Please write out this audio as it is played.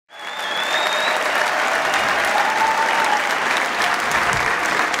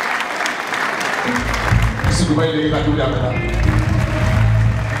ጉባኤ ለጌታ ክብር ያመጣል።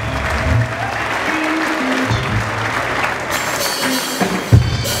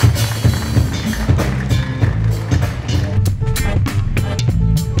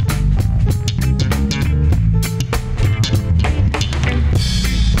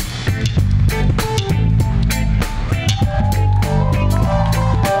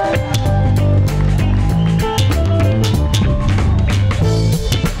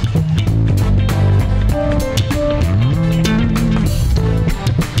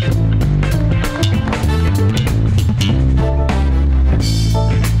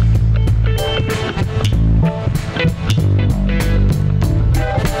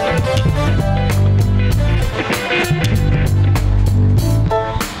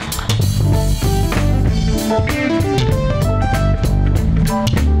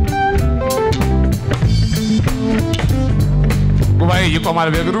 ይቆማል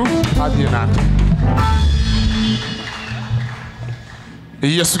በእግሩ አዲናት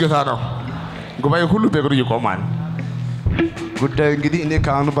ኢየሱስ ጌታ ነው። ጉባኤ ሁሉ በእግሩ ይቆማል። ጉዳይ እንግዲህ እኔ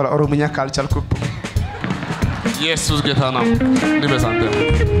ካሁን በኋላ ኦሮምኛ ካልቻልኩ ኢየሱስ ጌታ ነው። ሊበሳንተ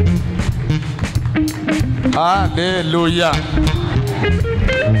ሃሌሉያ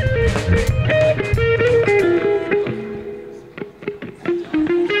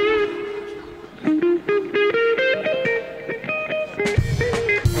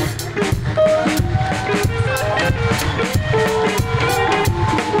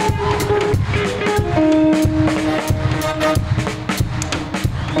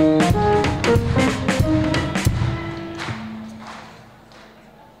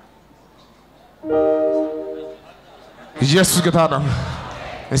ኢየሱስ ጌታ ነው።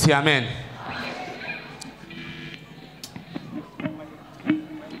 እስቲ አሜን።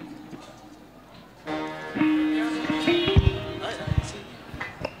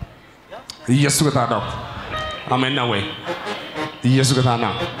 ኢየሱስ ጌታ ነው። አሜን ነው ወይ? ኢየሱስ ጌታ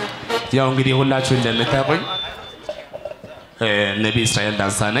ነው። ያው እንግዲህ ሁላችሁ እንደምታውቁኝ ነብይ እስራኤል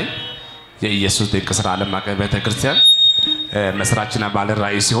ዳንሳ ነኝ። የኢየሱስ ድንቅ ሥራ ዓለም አቀፍ ቤተክርስቲያን መስራችና ባለ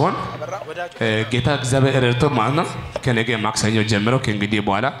ራእይ ሲሆን ጌታ እግዚአብሔር ረድቶ ማለት ነው ከነገ ማክሰኞ ጀምሮ ከእንግዲህ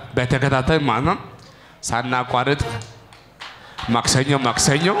በኋላ በተከታታይ ማለት ነው ሳናቋርጥ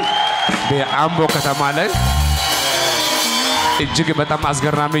ማክሰኞ በአምቦ ከተማ ላይ እጅግ በጣም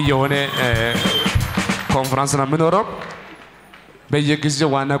አስገራሚ የሆነ ኮንፈረንስ ነው የምኖረው። በየጊዜው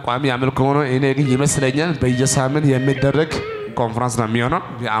ዋና ቋሚ አምልኮ ሆኖ እኔ ግን ይመስለኛል በየሳምንት የሚደረግ ኮንፈረንስ ነው የሚሆነው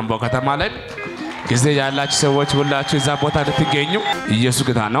በአምቦ ከተማ ላይ። ጊዜ ያላችሁ ሰዎች ሁላችሁ እዛ ቦታ እንድትገኙ ኢየሱስ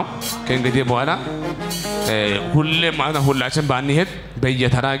ጌታ ነው። ከእንግዲህ በኋላ ሁሌ ማለት ሁላችን ባንሄድ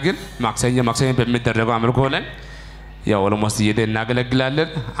በየተራ ግን ማክሰኞ በሚደረገው አምልኮ ላይ ያው ኦልሞስት እየሄድን እናገለግላለን።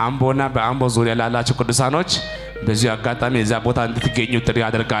 አምቦና በአምቦ ዙሪያ ላላችሁ ቅዱሳኖች በዚህ አጋጣሚ እዛ ቦታ እንድትገኙ ጥሪ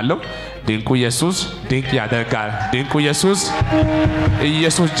አደርጋለሁ። ድንቁ ኢየሱስ ድንቅ ያደርጋል። ድንቁ ኢየሱስ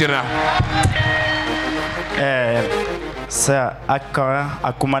ጅራ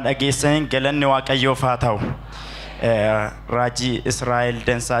akkuma dhageessan galanni waaqayyoof haa ta'u. Raajii Israa'el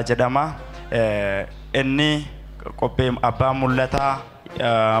Dansaa jedhama. Inni qophee abbaa mul'ataa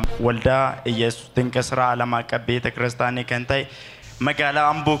waldaa Iyesuus Dinqa ሥራ ዓለም አቀፍ ቤተክርስቲያanii kan ta'e magaalaa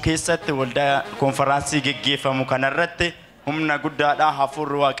Amboo keessatti waldaa konferaansii geggeeffamu kanarratti humna guddaadhaan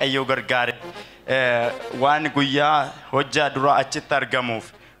hafuurri waaqayyoo gargaare waan guyyaa hojjaa dura achitti argamuuf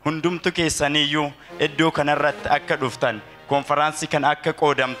hundumtu keessaniyyuu iddoo kanarratti akka dhuftan konferaansii kan akka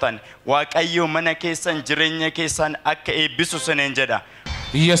qoodamtan waaqayyoo mana keessan jireenya keessan akka eebbisu senen jedha.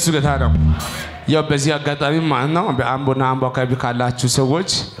 ኢየሱስ ጌታ ነው። ያው በዚህ አጋጣሚ ማለት ነው በአምቦና አምቦ አካባቢ ካላችሁ ሰዎች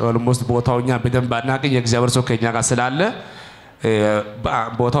ኦልሞስት ቦታውኛ በደንብ አናውቅም። የእግዚአብሔር ሰው ከኛ ጋር ስላለ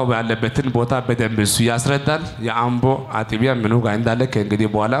ቦታው ያለበትን ቦታ በደንብ እሱ ያስረዳል። የአምቦ አጥቢያ ምኑ ጋር እንዳለ ከእንግዲህ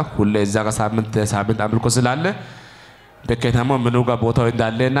በኋላ ሁሌ እዛ ጋር ሳምንት አምልኮ ስላለ በከተማው ምኑ ጋር ቦታው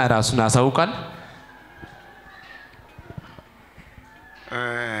እንዳለና ራሱን ያሳውቃል።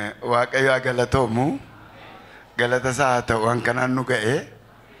 waaqayyo agalatomu galata saata waan kanaan nu ga'e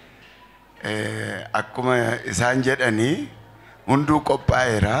akkuma isaan jedhani hunduu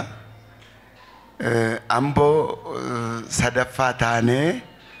qophaa'eera. Amboo sadaffaa taanee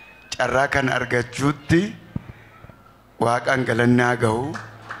carraa kan argachuutti waaqaan galannaa gahu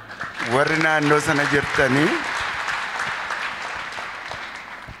warri naannoo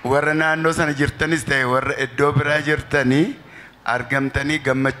sana jirtanis ta'e warra iddoo biraa jirtanii argamtanii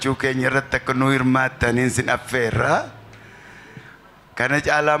gammachuu keenya irratti akka nu hirmaattaniin sin affeerra. Kana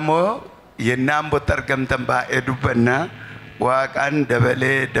caalaa immoo yennaa Ambootti argamtan baay'ee dubbanna waaqaan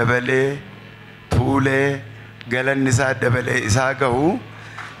dabalee tuulee galanni isaa dabalee isaa gahu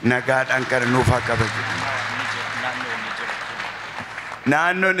nagaadhaan kana nuuf haa kabaju.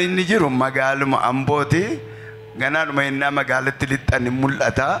 Naannoon inni jiru magaaluma Ambooti. ganaan innaa magaalatti lixxan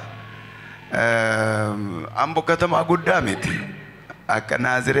mul'ata. Ambo katama guddaa miti. Akka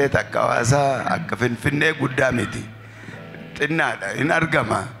Naazireet, akka Hawaasaa, akka Finfinnee guddaa miti. Xinnaadha hin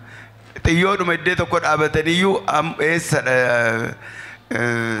argama. Xiyyoodhuma iddoo tokko dhaabataniyyuu eessa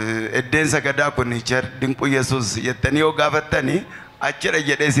iddeen sagadaa kun dinquu Yesuus jettanii yoo gaafattanii achira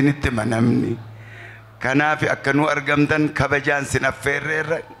jedhee isinitti manamni. Kanaaf akka nu argamtan kabajaan sin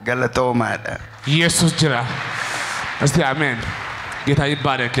affeerreerra galatoomaadha. ኢየሱስ ጅራ እስቲ አሜን ጌታ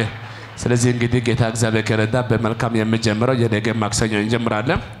ይባረክ ስለዚህ እንግዲህ ጌታ እግዚአብሔር ከረዳ በመልካም የምንጀምረው የነገ ማክሰኞ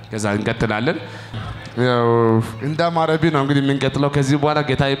እንጀምራለን ከዛ እንቀጥላለን እንደ ማረቢ ነው እንግዲህ የምንቀጥለው ከዚህ በኋላ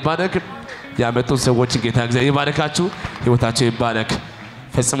ጌታ ይባረክ ያመጡ ሰዎች ጌታ እግዚአብሔር ይባረካችሁ ህይወታችሁ ይባረክ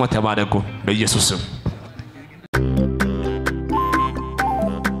ፈጽሞ ተባረኩ በኢየሱስ ስም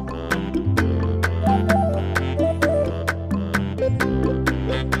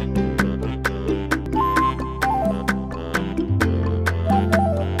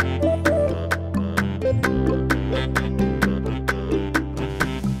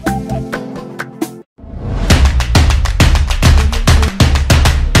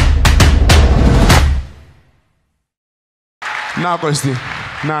ና ቆስቲ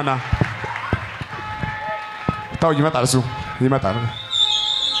ና ታው ይመጣል እሱ ይመጣል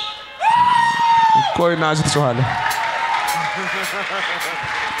ቆይ ና እዚህ ትጮኻለህ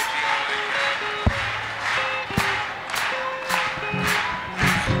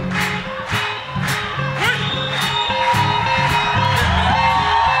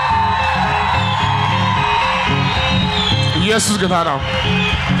ኢየሱስ ጌታ ነው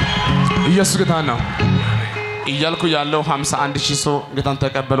ኢየሱስ ጌታ ነው እያልኩ ያለው 51000 ሰው ጌታን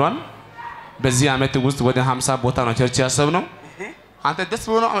ተቀበሏል በዚህ አመት ውስጥ ወደ 50 ቦታ ነው ቸርች ያሰብነው አንተ ደስ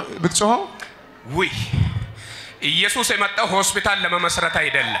ብሎ ብትጮህ ውይ ኢየሱስ የመጣው ሆስፒታል ለመመስረት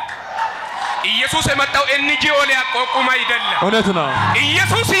አይደለም ኢየሱስ የመጣው ኤንጂኦ ሊያቋቁም አይደለም እውነት ነው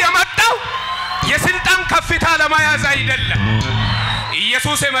ኢየሱስ የመጣው የስልጣን ከፍታ ለማያዝ አይደለም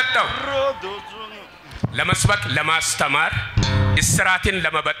ኢየሱስ የመጣው ለመስበክ ለማስተማር እስራትን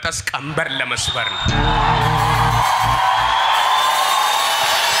ለመበጠስ ቀንበር ለመስበር ነው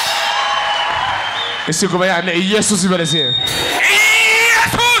እሺ ጉባኤ አለ ኢየሱስ ይበለሴ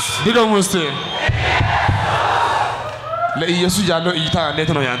ኢየሱስ ዲጎሙስቲ ለኢየሱስ ያለው እይታ እንዴት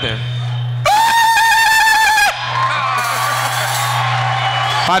ነው ያንተ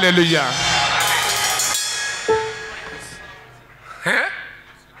ሃሌሉያ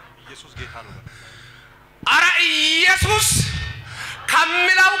ኢየሱስ ጌታ ነው አረ ኢየሱስ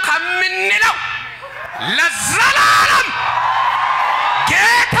ከምንለው ለዘላለም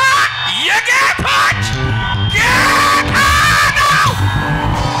ጌታ የጌቶች ጌታ ነው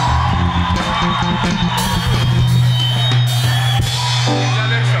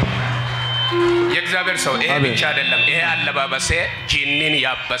የእግዚአብሔር ሰው ይሄ ብቻ አይደለም ይሄ አለባበሴ ጂኒን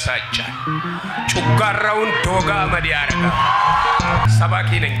ያበሳጫል ጩጋራውን ዶጋ መድ ያደርጋል ሰባኪ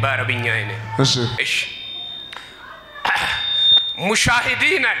ነኝ በአረብኛ አይነ እሺ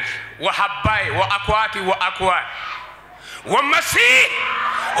مشاهدين وحباي وأكواتي وأكوان والمسيح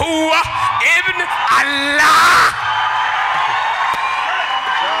هو ابن الله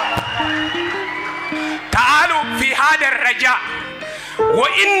تعالوا في هذا الرجاء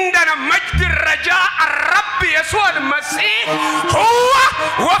وعندنا مجد الرجاء الرب يسوع المسيح هو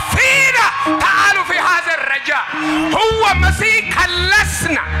وفينا تعالوا في هذا الرجاء هو مسيح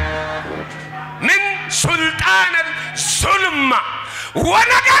خلصنا من سلطان الظلمة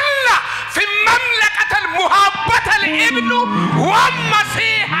ونقلنا في مملكة المحبة الابن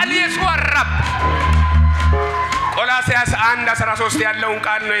والمسيح يسوع الرب ቆላስይስ 1:13 ያለውን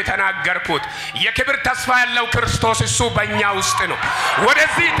ቃል ነው የተናገርኩት የክብር ተስፋ ያለው ክርስቶስ እሱ በእኛ ውስጥ ነው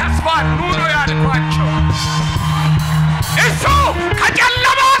ወደዚህ ተስፋ ኑሮ ያልኳቸው እሱ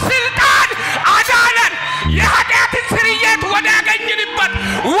ከጨለማ ስልጣን አዳነን የኃጢአትን ስርየት ወደ ያገኝንበት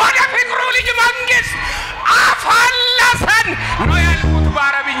ወደ ፍቅሩ ልጅ መንግስት አፈለሰን ነው ያልኩት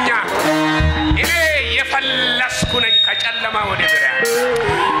በአረብኛ እኔ የፈለስኩ ነኝ ከጨለማ ወደ ብርሃን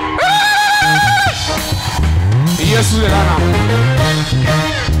ኢየሱስ ጌታ ነው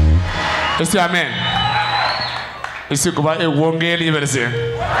እስቲ አሜን እስቲ ጉባኤ ወንጌል ይበልሴ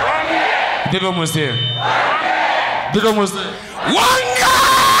ድገሙስቲ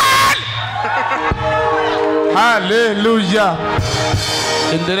ወንጌል ሃሌሉያ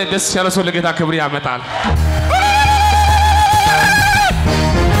እንደኔ ደስ ያለ ሰው ለጌታ ክብር ያመጣል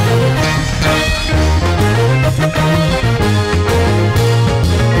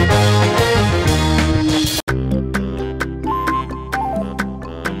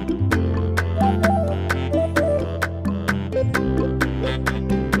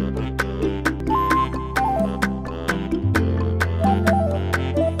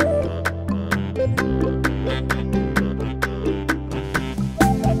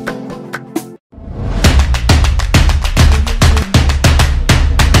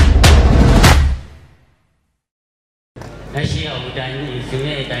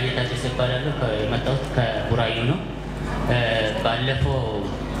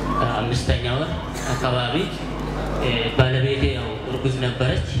አምስተኛ ወር አካባቢ ባለቤቴ ያው እርጉዝ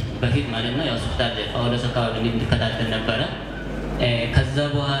ነበረች በፊት ማለት ነው ያው ሆስፒታል ጳውሎስ አካባቢ እንድትከታተል ነበረ ከዛ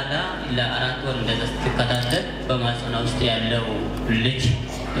በኋላ ለአራት ወር እንደዛ ስትከታተል በማህፀኗ ውስጥ ያለው ልጅ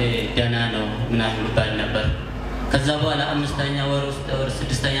ደህና ነው ምናምን ይባል ነበር ከዛ በኋላ አምስተኛ ወር ውስጥ ወር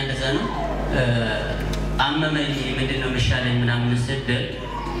ስድስተኛ እንደዛ ነው አመመኝ ምንድነው መሻለኝ ምናምን ስትል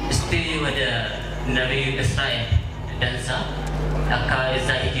እስቲ ወደ ነብዩ እስራኤል ዳንሳ አካባቢ እዛ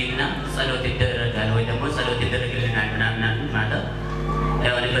ሂጂና ጸሎት ይደረጋል ወይ ደግሞ ጸሎት ይደረግልናል ምናምን ማለት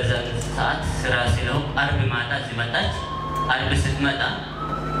ያው በዛ ሰዓት ስራ ሲለው አርብ ማታ ሲመጣች አርብ ስትመጣ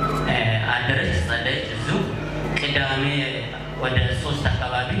አደረች ጸለየች እዙ ቅዳሜ ወደ 3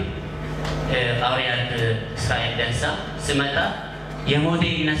 አካባቢ አውሪያት እስራኤል ዳንሳ ሲመጣ የሞዴ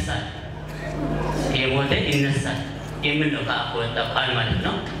ይነሳል የምንለው ከአፍ ወጣ ቃል ማለት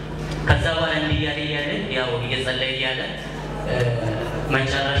ነው ከዛ በኋላ እንዲያለ ያው እየጸለየ ያለ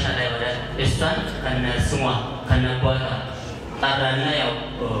መጨረሻ ላይ ወደ እሷን ከነ ስሟ ከነ ጓታ ጠራና ያው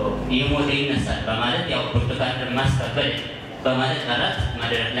የሞዴ ይነሳል በማለት ያው ብርቱካን ማስከበል በማለት ቀራት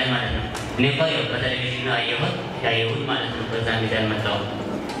ማደረ ላይ ማለት ነው እኔ ባየው በቴሌቪዥን ነው ያየሁት ማለት ነው በዛ ሚዲያ መጣው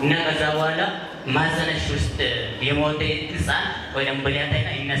እና ከዛ በኋላ ማዘነሽ ውስጥ የሞዴ ህፃን ወይ ደግሞ በሊያታይና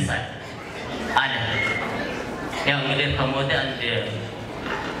ይነሳል አለ ያው እንግዲህ ከሞተ አንድ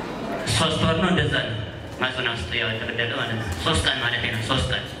 3 ወር ነው እንደዛ ነው ማዘና ውስጥ ያው ተበደለ ማለት ነው 3 ቀን ማለት ነው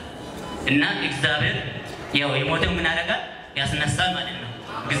 3 ቀን እና እግዚአብሔር ያው የሞተው ምን አደረጋል ያስነሳል ማለት ነው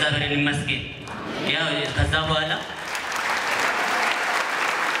እግዚአብሔርን ይመስገን ያው ከዛ በኋላ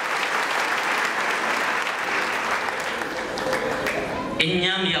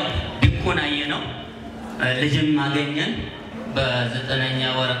እኛም ያው ድቁን አየነው ልጅም ማገኘን በ9ኛ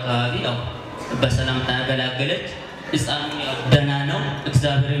ወር አካባቢ ያው በሰላም ተገላገለች ህፃኑ ያው ደህና ነው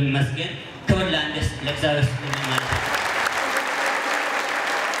እግዚአብሔርን ይመስገን ክብር ለእግዚአብሔር ይሁን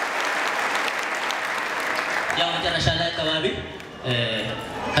ያው መጨረሻ ላይ አካባቢ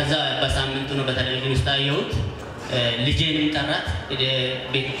ከዛ በሳምንቱ ነው በቴሌቪዥን ውስጥ አየሁት ልጄንም ጠራት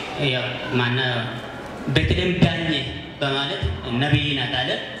ያው ማና በትለም ዳኜ በማለት ነብይ ናት አለ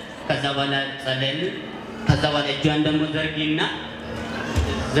ከዛ በኋላ ጸለይን ከዛ በኋላ እጇን ደግሞ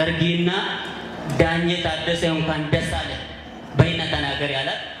ዘርጊና ዳኜ ታደሰ እንኳን ደስ አለ በይና ተናገር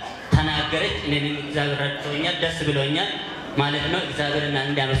ያላት ተናገረች እኔን እግዚአብሔር ረድቶኛል ደስ ብሎኛል ማለት ነው እግዚአብሔርን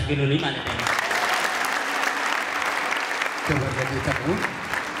እንዲያመስግኑልኝ ማለት ነው ከበረከቱ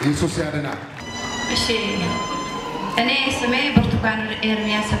ኢየሱስ ያድናል እሺ እኔ ስሜ ብርቱካን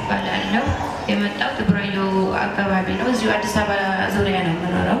ኤርሚያስ እባላለሁ የመጣው ትብራዮ አካባቢ ነው እዚሁ አዲስ አበባ ዙሪያ ነው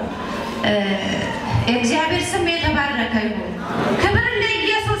የምኖረው እግዚአብሔር ስም የተባረከ ይሁን ክብር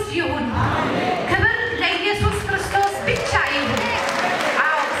ለኢየሱስ ይሁን ክብር ለኢየሱስ ክርስቶስ ብቻ ይሁን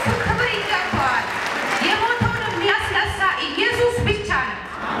አዎ ክብር ይገባዋል የሞተውን የሚያስነሳ ኢየሱስ ብቻ ነው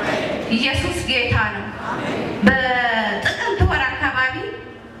ኢየሱስ ጌታ ነው በጥቅምት ወር አካባቢ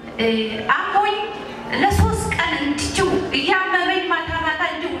አሞኝ ለ3 ቀን እንድችው እያመመኝ ማታ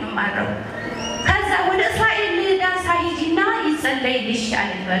እንዲሁ ነው ማረው ከዛ ወደ እስራኤል ዳንሳ ሂጂና ይጸለይልሽ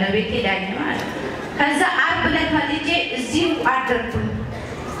አለ ባለቤቴ ዳኝ ማለት ከዛ አርብ ላይ ልጄ እዚሁ አደርኩኝ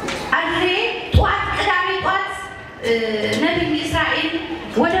አድሬ ጧት ቅዳሜ ጧት ነብይ እስራኤል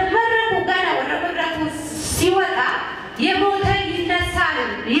ወደ መድረኩ ሲወጣ የሞተ ይነሳል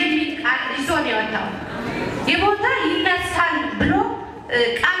የሚል ቃል ይዞ ነው የወጣው የሞተ ይነሳል ብሎ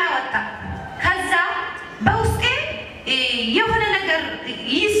ቃል አወጣ ከዛ በውስጤ የሆነ ነገር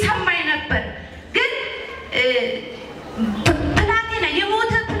ይሰማኝ ነበር ግን ፕላቲና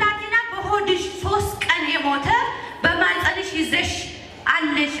የሞተ ፕላቲና በሆድሽ 3 ቀን የሞተ በማጸንሽ ይዘሽ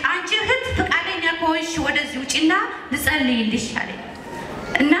አለሽ አንቺ እህት ፈቃደኛ ከሆንሽ ወደዚህ ውጪና ልጸልይልሽ አለኝ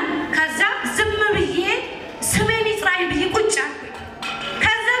እና ከዛ ዝም ብዬ ስሜን ይጥራኝ ብዬ ቁጭ አልኩኝ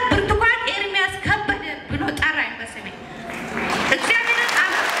ከዛ ብርቱካን ኤርሚያስ ከበደ ብሎ ጠራኝ በስሜ እግዚአብሔርን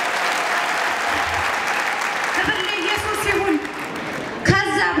ክብር ለኢየሱስ ይሁን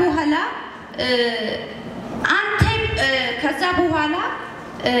ከዛ በኋላ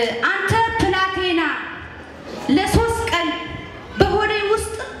አንተ ፕላቲና ለ3 ቀን በሆዴ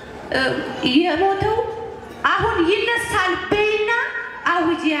ውስጥ የሞተው አሁን ይነሳል በይና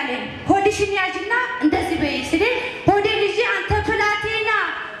አውጂ ያለኝ ሆድሽን ያጅና እንደዚህ በይ ሲል ሆዴ ልጅ አንተ ፕላቲና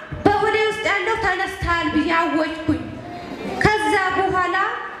በሆዴ ውስጥ ያለው ተነስታል ብያወጅኩኝ ከዛ በኋላ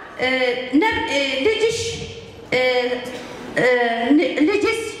ልጅሽ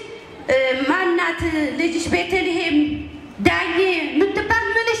ማናት ልጅሽ ቤተልሔም ዳዬ ምትባል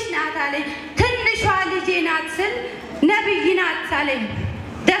ምንሽ ናት አለኝ ትንሿ ልጄ ናት ስል ነብይ ናት አለኝ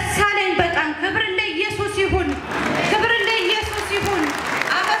ደስ አለኝ በጣም ክብር ለኢየሱስ ይሁን ክብር ለኢየሱስ ይሁን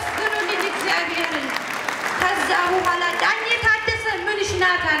አመስግኑልኝ እግዚአብሔርን ከዛ በኋላ ዳኜ ታደሰ ምንሽ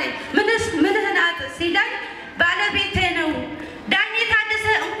ናት አለኝ። ምንህ ናት ሲለኝ ባለቤቴ ነው። ዳኜ ታደሰ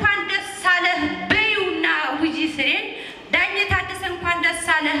እንኳን ደስ አለህ በይውና ውጪ ስሬን ዳኜ ታደሰ እንኳን ደስ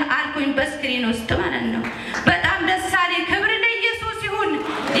አለህ አልኩኝ በስክሪን ውስጥ ማለት ነው። በጣም ደስ አለኝ። ክብር ለኢየሱስ ይሁን።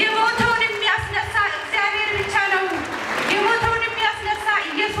 የሞተውን የሚያስነሳ እግዚአብሔር ብቻ ነው። የሞተውን የሚያስነሳ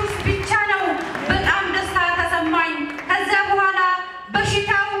ኢየሱስ ብቻ ነው። በጣም ደስታ ተሰማኝ። ከዛ በኋላ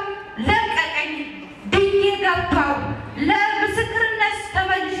በሽታው ለቀቀኝ። ድኜ ገባሁ። ለምስክርነት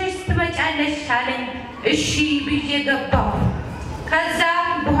ተመልሰሽ ትመጫለሽ አለኝ። እሺ ብዬ ገባሁ። ከዛ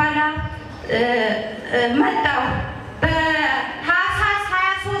በኋላ መጣሁ። በታህሳስ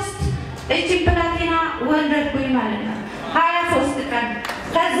 23 እቺ ፕላቲና ወለድኩኝ ማለት ነው። 23 ቀን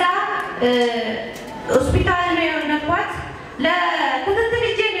ከዛ ሆስፒታል ነው የወለድኳት። ለክትትል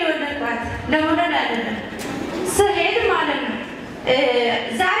ሂጄ ነው የወለድኳት። ለመውለድ አይደለም ስሄድ ማለት ነው።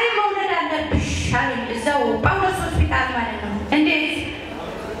 ዛሬ መውለድ አለብሽ አለኝ። እዛው ጳውሎስ ሆስፒታል ማለት ነው። እንዴት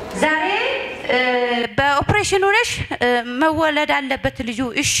ዛሬ በኦፕሬሽን ሆነሽ መወለድ አለበት ልጁ?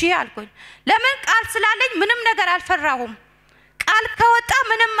 እሺ አልኩኝ። ለምን ቃል ስላለኝ ምንም ነገር አልፈራሁም። ቃል ከወጣ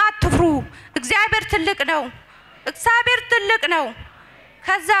ምንም አትፍሩ፣ እግዚአብሔር ትልቅ ነው፣ እግዚአብሔር ትልቅ ነው።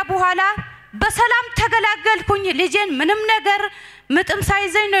 ከዛ በኋላ በሰላም ተገላገልኩኝ። ልጄን ምንም ነገር ምጥም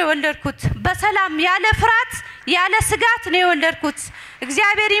ሳይዘኝ ነው የወለድኩት። በሰላም ያለ ፍርሃት ያለ ስጋት ነው የወለድኩት።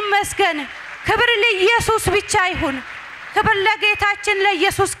 እግዚአብሔር ይመስገን። ክብር ለኢየሱስ ብቻ ይሁን። ክብር ለጌታችን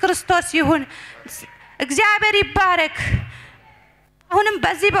ለኢየሱስ ክርስቶስ ይሁን። እግዚአብሔር ይባረክ። አሁንም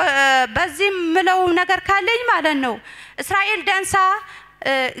በዚህ ምለው ነገር ካለኝ ማለት ነው እስራኤል ዳንሳ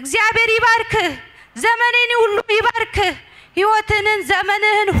እግዚአብሔር ይባርክ፣ ዘመንህን ሁሉ ይባርክ፣ ህይወትህን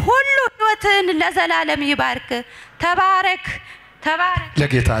ዘመንህን ሁሉ ህይወትህን ለዘላለም ይባርክ። ተባረክ ተባረክ።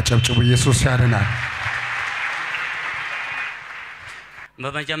 ለጌታ ጨብጭቡ። ኢየሱስ ያድናል።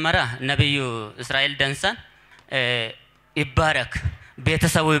 በመጀመሪያ ነብዩ እስራኤል ዳንሳን ይባረክ፣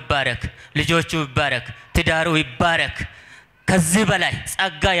 ቤተሰቡ ይባረክ፣ ልጆቹ ይባረክ፣ ትዳሩ ይባረክ፣ ከዚህ በላይ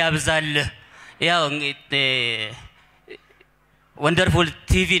ጸጋ ያብዛልህ። ያው ወንደርፉል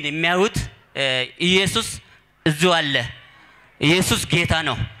ቲቪን የሚያዩት ኢየሱስ እዚሁ አለ። ኢየሱስ ጌታ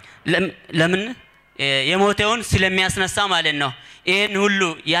ነው። ለምን የሞተውን ስለሚያስነሳ ማለት ነው። ይሄን ሁሉ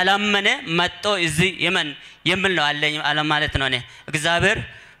ያላመነ መጥቶ እዚህ የመን የምል ነው አለኝ አለ ማለት ነው። እኔ እግዚአብሔር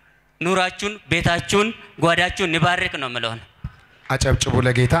ኑራችሁን፣ ቤታችሁን፣ ጓዳችሁን ይባርክ ነው የምለው። አጨብጭቡ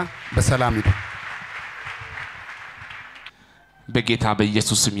ለጌታ። በሰላም ይዱ። በጌታ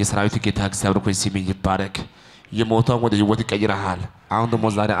በኢየሱስ ስም የሰራዊት ጌታ እግዚአብሔር ሆይ ስም ይባረክ። የሞተው ወደ ህይወት ይቀይራል። አሁን ደግሞ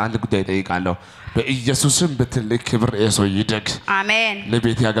ዛሬ አንድ ጉዳይ ጠይቃለሁ። በኢየሱስ ስም በትልቅ ክብር እሰው ይደግ። አሜን።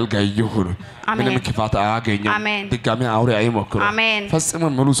 ለቤት ያገልጋይ ይሁን። ምንም ክፋት አያገኘው። ድጋሚ አውሬ አይሞክሩ። ፈጽሞ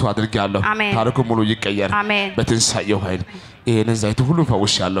ሙሉ ሰው አድርጋለሁ። ታሪኩ ሙሉ ይቀየር በትንሳኤው ኃይል። ይሄንን ዘይት ሁሉ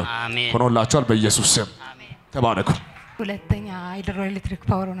ፈውሻለሁ። ሆኖላችኋል በኢየሱስ ስም ተባረኩ። ሁለተኛ ሃይድሮ ኤሌክትሪክ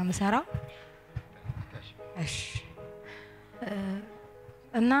ፓወር ነው የምሰራው። እሺ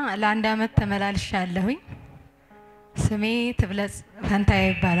እና ለአንድ አመት ተመላልሻለሁኝ። ስሜ ትብለጽ ፈንታዬ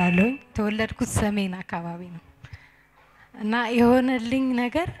ይባላለሁ። ተወለድኩት ሰሜን አካባቢ ነው። እና የሆነልኝ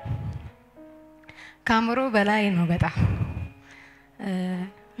ነገር ካምሮ በላይ ነው በጣም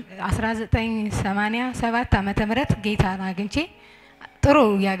 1987 ዓመተ ምህረት ጌታን አግኝቼ ጥሩ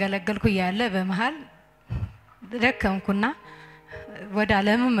ያገለገልኩ ያለ በመሃል ደከምኩና ወደ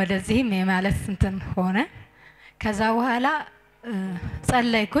ዓለምም ወደዚህም የማለት እንትን ሆነ። ከዛ በኋላ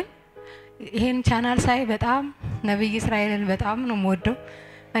ጸለይኩኝ። ይሄን ቻናል ሳይ በጣም ነብይ እስራኤልን በጣም ነው የምወደው።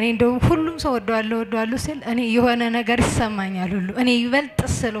 እኔ እንደው ሁሉም ሰው ወደዋለሁ ሲል እኔ የሆነ ነገር ይሰማኛል ሁሉ እኔ ይበልጥ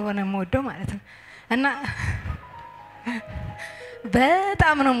ስለሆነ የምወደው ማለት ነው። እና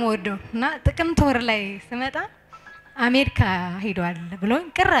በጣም ነው የምወደው። እና ጥቅምት ወር ላይ ስመጣ አሜሪካ ሄዷል ብሎኝ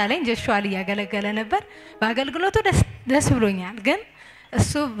ቅር አለኝ። ጆሹዋል ያገለገለ ነበር። በአገልግሎቱ ደስ ብሎኛል። ግን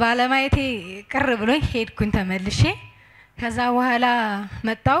እሱ ባለማየቴ ቅር ብሎኝ ሄድኩኝ ተመልሼ። ከዛ በኋላ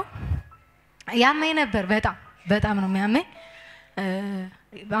መጣው። ያመኝ ነበር በጣም ነው የሚያመኝ።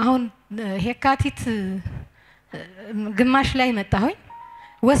 አሁን የካቲት ግማሽ ላይ መጣሁኝ።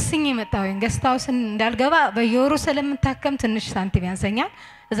 ወስኜ መጣሁኝ። ገስታውስን እንዳልገባ በየወሩ ስለምታከም ትንሽ ሳንቲም ያንሰኛል።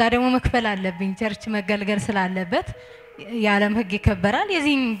 እዛ ደግሞ መክፈል አለብኝ ቸርች መገልገል ስላለበት የዓለም ህግ ይከበራል።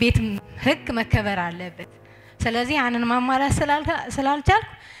 የዚህም ቤት ህግ መከበር አለበት። ስለዚህ ያንን ማሟላት ስላልቻልኩ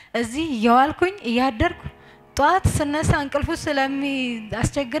እዚህ እየዋልኩኝ እያደርኩ ጧት ስነሳ እንቅልፉ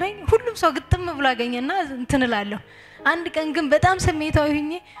ስለሚያስቸግረኝ ሁሉም ሰው ግጥም ብሎ አገኘና እንትን እላለሁ። አንድ ቀን ግን በጣም ስሜታዊ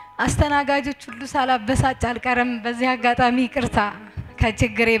ሆኜ አስተናጋጆች ሁሉ ሳላበሳጭ አልቀረም። በዚህ አጋጣሚ ይቅርታ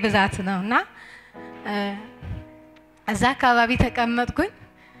ከችግሬ ብዛት ነውና እዛ አካባቢ ተቀመጥኩኝ።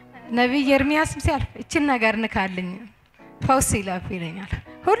 ነብይ ኤርሚያስም ሲያልፍ እቺን ነገር ንካልኝ ፈውስ ይላፍ ይለኛል።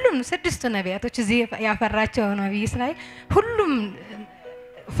 ሁሉም ስድስቱ ነቢያቶች እዚህ ያፈራቸው ነብይ እስራኤል ሁሉም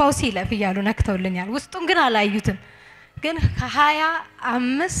ፈውስ ይለፍ እያሉ ነክተውልኛል። ውስጡን ግን አላዩትም። ግን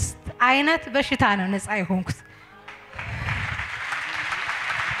ከ25 አይነት በሽታ ነው ነፃ የሆንኩት።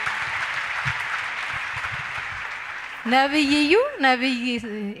 ነብይዩ፣ ነብይ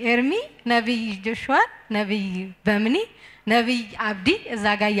ኤርሚ፣ ነብይ ጆሹዋ፣ ነብይ በምኒ፣ ነብይ አብዲ እዛ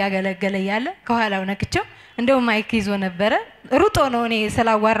ጋር ያገለገለ ያለ ከኋላው ነክቸው እንደው ማይክ ይዞ ነበረ። ሩጦ ነው እኔ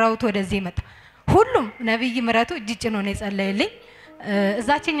ስላዋራውት ወደዚህ መጣ። ሁሉም ነብይ ምረቱ እጅጭ ነው የጸለየልኝ።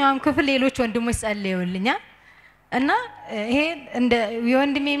 እዛችኛውም ክፍል ሌሎች ወንድሞች ጸለዩልኛል። እና ይሄ እንደ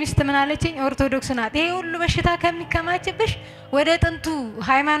የወንድሜ ሚስት ምን አለችኝ? ኦርቶዶክስ ናት። ይሄ ሁሉ በሽታ ከሚከማችብሽ ወደ ጥንቱ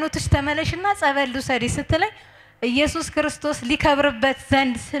ሃይማኖትሽ ተመለሽና ጸበል ውሰጂ ስትለኝ ኢየሱስ ክርስቶስ ሊከብርበት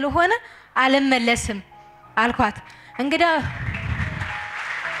ዘንድ ስለሆነ አልመለስም አልኳት። እንግዳ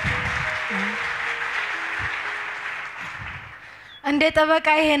እንደ ጠበቃ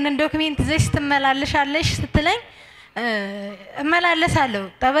ይሄንን ዶክመንት ይዘሽ ትመላለሻለሽ ስትለኝ እመላለሳለሁ።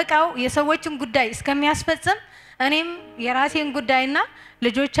 ጠበቃው የሰዎችን ጉዳይ እስከሚያስፈጽም እኔም የራሴን ጉዳይና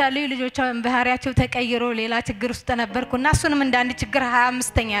ልጆች አሉኝ። ልጆቿን ባህሪያቸው ተቀይሮ ሌላ ችግር ውስጥ ነበርኩና እሱንም እንደ አንድ ችግር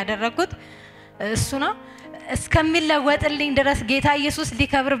 25ኛ ያደረኩት እሱ ነው። እስከሚለወጥልኝ ድረስ ጌታ ኢየሱስ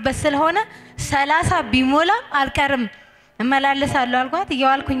ሊከብርበት ስለሆነ 30 ቢሞላ አልቀርም እመላለሳለሁ አልኳት።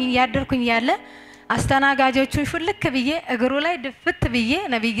 እያዋልኩኝ ያደርኩኝ ያለ አስተናጋጆቹን ሹልክ ብዬ እግሩ ላይ ድፍት ብዬ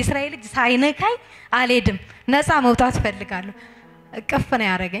ነብይ እስራኤል ልጅ ሳይነካይ አልሄድም፣ ነፃ መውጣት ፈልጋለሁ። እቅፍ ነው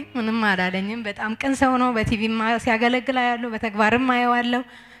ያረገኝ። ምንም አላለኝም። በጣም ቅን ሰው ነው። በቲቪም ሲያገለግል ያለው በተግባርም አየዋለሁ።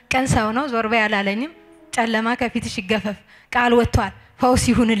 ቅን ሰው ነው። ዞር በይ አላለኝም። ጨለማ ከፊትሽ ይገፈፍ፣ ቃል ወጥቷል፣ ፈውስ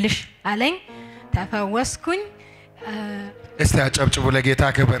ይሁንልሽ አለኝ። ተፈወስኩኝ። እስቲ አጨብጭቡ ለጌታ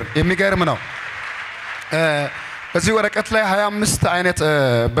ክብር። የሚገርም ነው። እዚህ ወረቀት ላይ 25 አይነት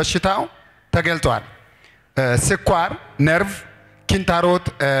በሽታው ተገልጧል። ስኳር፣ ነርቭ፣ ኪንታሮት፣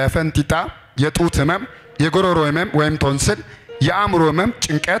 ፈንቲጣ፣ የጡት ህመም፣ የጎሮሮ ህመም ወይም ቶንስል፣ የአእምሮ ህመም፣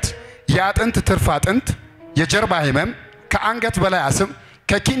 ጭንቀት፣ የአጥንት ትርፍ አጥንት፣ የጀርባ ህመም፣ ከአንገት በላይ አስም፣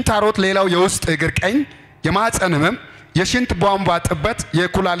 ከኪንታሮት ሌላው የውስጥ እግር ቀኝ፣ የማህፀን ህመም፣ የሽንት ቧንቧ ጥበት፣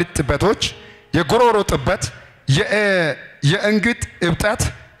 የኩላሊት ጥበቶች፣ የጎሮሮ ጥበት፣ የእንግጥ እብጠት፣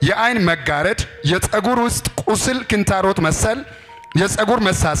 የአይን መጋረድ፣ የፀጉር ውስጥ ቁስል ክንታሮት መሰል፣ የፀጉር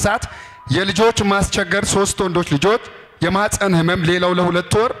መሳሳት፣ የልጆች ማስቸገር፣ 3 ወንዶች ልጆች፣ የማህፀን ህመም፣ ሌላው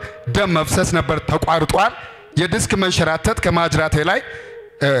ለ2 ወር ደም መፍሰስ ነበር ተቋርጧል። የዲስክ መንሸራተት ከማጅራቴ ላይ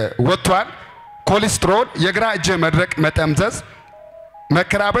ወጥቷል። ኮሌስትሮል፣ የግራ እጅ መድረቅ፣ መጠምዘዝ፣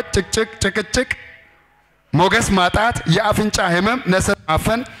 መከራበት፣ ጭቅጭቅ፣ ሞገስ ማጣት፣ የአፍንጫ ህመም፣ ነሰር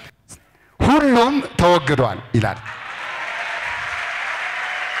ማፈን ሁሉም ተወግዷል ይላል።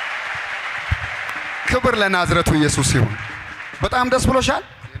 ክብር ለናዝረቱ ኢየሱስ ይሁን። በጣም ደስ ብሎሻል?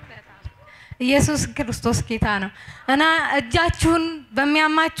 ኢየሱስ ክርስቶስ ጌታ ነው። እና እጃችሁን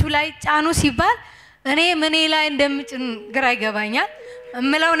በሚያማችሁ ላይ ጫኑ ሲባል እኔ ምኔ ላይ እንደምጭን ግራ ይገባኛል።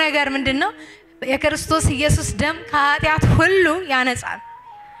 እምለው ነገር ምንድነው? የክርስቶስ ኢየሱስ ደም ከኃጢአት ሁሉ ያነጻል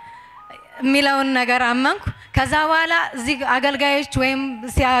የሚለውን ነገር አመንኩ። ከዛ በኋላ እዚህ አገልጋዮች ወይም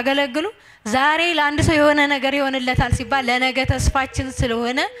ሲያገለግሉ ዛሬ ለአንድ ሰው የሆነ ነገር ይሆንለታል ሲባል ለነገ ተስፋችን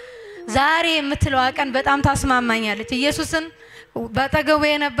ስለሆነ ዛሬ የምትለው ቀን በጣም ታስማማኛለች። ኢየሱስን በተገው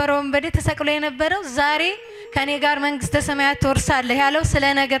የነበረው በደ ተሰቅሎ የነበረው ዛሬ ከኔ ጋር መንግስተ ሰማያት ተወርሳለህ ያለው ስለ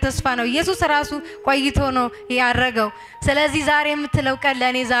ነገ ተስፋ ነው። ኢየሱስ ራሱ ቆይቶ ነው ያረገው። ስለዚህ ዛሬ የምትለው ቀን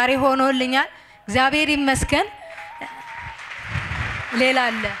ለኔ ዛሬ ሆኖልኛል። እግዚአብሔር ይመስገን። ሌላ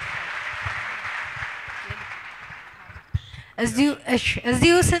አለ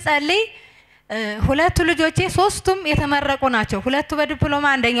እዚሁ ስጸልይ 2 ልጆቼ 3ቱም የተመረቁ ናቸው። 2 በዲፕሎማ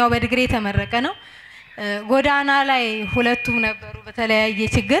አንደኛው በዲግሪ የተመረቀ ነው። ጎዳና ላይ 2ቱም ነበሩ በተለያየ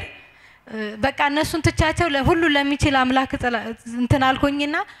ችግር። በቃ እነሱን ትቻቸው ለሁሉ ለሚችል አምላክ እንትን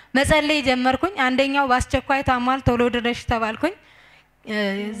አልኩኝና መጸለይ ጀመርኩኝ። አንደኛው በአስቸኳይ ታሟል ቶሎ ድረሽ ተባልኩኝ።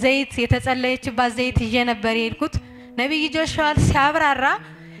 ዘይት የተጸለየችባት ዘይት ይዤ ነበር የሄድኩት። ነብይ ጆሹዋ ሲያብራራ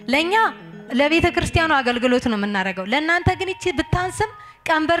ለኛ ለቤተ ክርስቲያኑ አገልግሎት ነው የምናደርገው፣ ለእናንተ ግን እቺ ብታንስም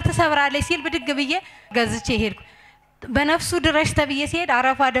ቀንበር ተሰብራለች ሲል ብድግ ብዬ ገዝቼ ሄድኩ። በነፍሱ ድረሽ ተብዬ ሲሄድ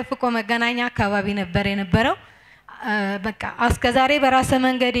አረፋ ደፍቆ መገናኛ አካባቢ ነበር የነበረው። በቃ አስከዛሬ በራሰ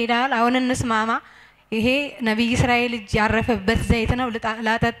መንገድ ሄዳል፣ አሁን እንስማማ፣ ይሄ ነብይ እስራኤል ልጅ ያረፈበት ዘይት ነው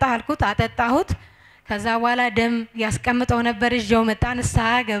ላጠጣ አልኩት። አጠጣሁት። ከዛ በኋላ ደም ያስቀምጠው ነበር እዛው መጣ፣ ንስሐ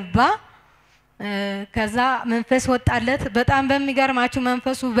ገባ። ከዛ መንፈስ ወጣለት። በጣም በሚገርማችሁ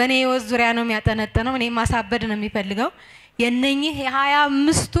መንፈሱ በኔ ህይወት ዙሪያ ነው የሚያጠነጥነው። እኔ ማሳበድ ነው የሚፈልገው። የነኚህ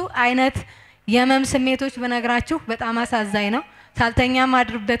የ25ቱ አይነት የመም ስሜቶች በነግራችሁ በጣም አሳዛኝ ነው። ሳልተኛ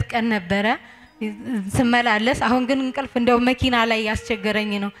ማድርበት ቀን ነበረ ስመላለስ። አሁን ግን እንቅልፍ እንደው መኪና ላይ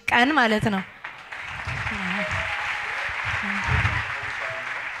ያስቸገረኝ ነው፣ ቀን ማለት ነው።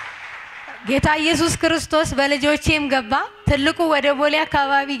 ጌታ ኢየሱስ ክርስቶስ በልጆቼም ገባ። ትልቁ ወደ ቦሌ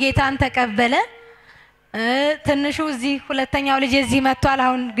አካባቢ ጌታን ተቀበለ። ትንሹ እዚህ ሁለተኛው ልጅ እዚህ መጥቷል።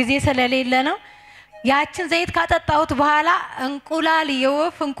 አሁን ጊዜ ስለሌለ ነው። ያችን ዘይት ካጠጣሁት በኋላ እንቁላል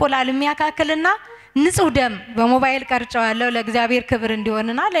የወፍ እንቁላል የሚያካክልና ንጹህ ደም በሞባይል ቀርጫዋለሁ ለእግዚአብሔር ክብር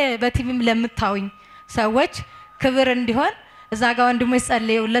እንዲሆንና በቲቪም ለምታዩኝ ሰዎች ክብር እንዲሆን እዛ ጋር ወንድሞች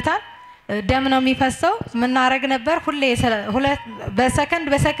ጸልየውለታል። ደም ነው የሚፈሰው። ምን አረግ ነበር ሁሌ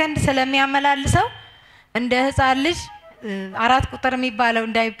በሰከንድ ስለሚያመላልሰው እንደ ህፃን ልጅ 4 ቁጥር የሚባለው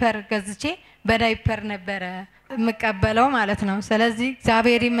ዳይፐር ገዝቼ በዳይፐር ነበር የምቀበለው ማለት ነው። ስለዚህ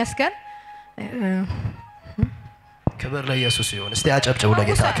እግዚአብሔር ይመስገን። ክብር ለኢየሱስ ይሁን። እስቲ አጨብጭቡ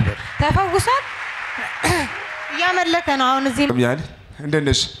ለጌታ ክብር። ተፈውሷል። እያመለከ ነው አሁን እዚህ ያል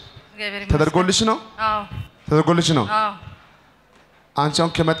እንደነሽ ተደርጎልሽ ነው? አዎ ተደርጎልሽ ነው? አዎ። አንቺ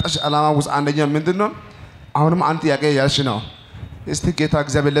አሁን ከመጣሽ ዓላማ ውስጥ አንደኛ ምንድነው? አሁንም አንድ ጥያቄ ያልሽ ነው። እስቲ ጌታ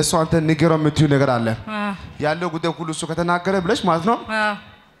እግዚአብሔር ለሰው አንተ ንገረው የምትዩ ነገር አለ ያለው ጉዳይ ሁሉ እሱ ከተናገረ ብለሽ ማለት ነው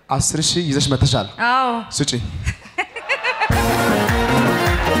 10,000 ይዘሽ መተሻል። አዎ ስጪ።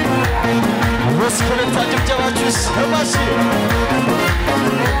 ወስከለታ ጭብጨባችሁ ሰማሽ።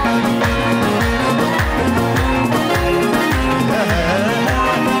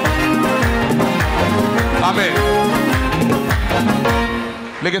 አሜን።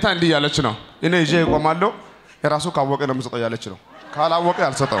 ለጌታ እንዲህ ያለች ነው። እኔ ይዤ እቆማለሁ። የራሱ ካወቀ ነው የምሰጠው ያለች ነው። ካላወቀ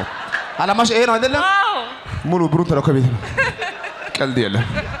አልሰጠውም። አላማሽ ይሄ ነው አይደለም? አዎ። ሙሉ ብሩን ተረከብ ቤት ነው። ቀልድ የለም።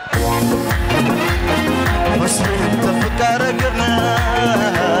 መስሪት ተፈቃረገና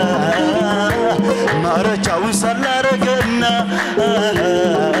ማረቻውን ሰላረገና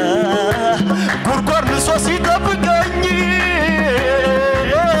ጉርጓር ልሶ ሲጠብቀኝ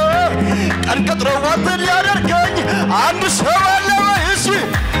ቀን ቀጥሮ ዋጥል ያደርገኝ አንድ ሰው አለ ወይስ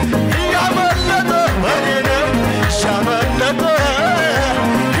ያመለጠ ወኔ ነው ያመለጠ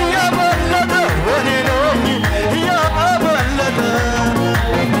ወኔ ነው ያመለጠ።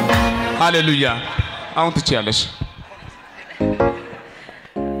 ሃሌሉያ። አሁን ትችያለሽ።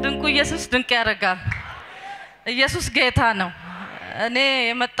 ድንቁ ኢየሱስ ድንቅ ያደርጋል። ኢየሱስ ጌታ ነው። እኔ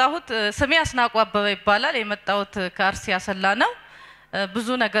የመጣሁት ስሜ አስናቁ አበበ ይባላል። የመጣሁት ከአርሲ አሰላ ነው። ብዙ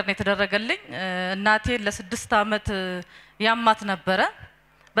ነገር ነው የተደረገልኝ። እናቴ ለ6 አመት ያማት ነበረ።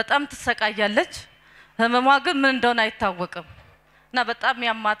 በጣም ትሰቃያለች። ህመሟ ግን ምን እንደሆነ አይታወቅም እና በጣም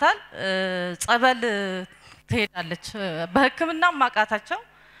ያማታል። ጸበል ትሄዳለች። በህክምና ማቃታቸው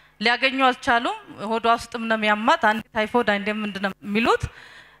ሊያገኙ አልቻሉም። ሆዷ ውስጥም ነው የሚያማት። አንድ ታይፎይድ አንዴ ምንድነው የሚሉት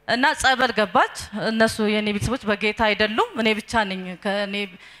እና ጸበል ገባች። እነሱ የኔ ቤተሰቦች በጌታ አይደሉም። እኔ ብቻ ነኝ ከኔ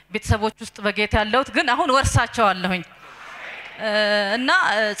ቤተሰቦች ውስጥ በጌታ ያለሁት። ግን አሁን ወርሳቸዋለሁኝ እና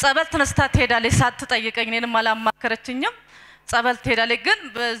ጸበል ተነስታ ትሄዳለች ሳትጠይቀኝ። እኔንም አላማከረችኝም። ጸበል ትሄዳለች። ግን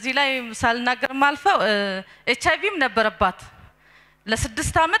በዚህ ላይ ሳልናገር ማልፈው ኤችአይቪም ነበረባት። ለ6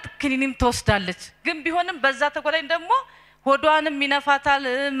 አመት ክኒኒም ትወስዳለች። ግን ቢሆንም በዛ ተቆላኝ ደግሞ ሆዷንም ይነፋታል።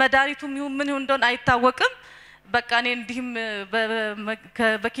 መድኃኒቱም ይሁን ምን ይሁን እንደሆነ አይታወቅም። በቃ እኔ እንዲህም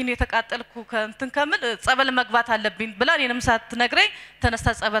በኪኒ የተቃጠልኩ ከእንትን ከምል ጸበል መግባት አለብኝ ብላ እኔንም ሳትነግረኝ ተነስታ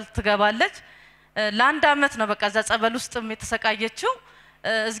ጸበል ትገባለች። ለ1 አመት ነው በቃ እዛ ጸበል ውስጥም የተሰቃየችው።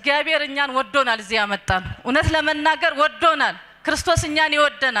 እግዚአብሔር እኛን ወዶናል፣ እዚህ ያመጣን። እውነት ለመናገር ወዶናል። ክርስቶስ እኛን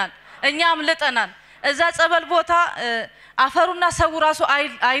ይወደናል። እኛ አምልጠናል። እዛ ጸበል ቦታ አፈሩና ሰው ራሱ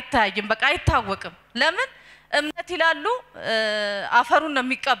አይታይም፣ በቃ አይታወቅም። ለምን እምነት ይላሉ። አፈሩን ነው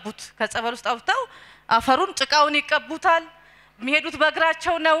የሚቀቡት። ከጸበል ውስጥ አውጥተው አፈሩን ጭቃውን ይቀቡታል። የሚሄዱት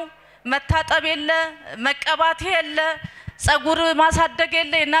በእግራቸው ነው። መታጠብ የለ፣ መቀባት የለ፣ ጸጉር ማሳደግ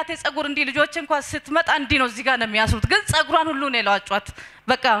የለ። እናቴ ጸጉር እንዲ ልጆች እንኳን ስትመጣ እንዲ ነው እዚህ ጋር ነው የሚያስሩት። ግን ጸጉሯን ሁሉ ነው የላጯት።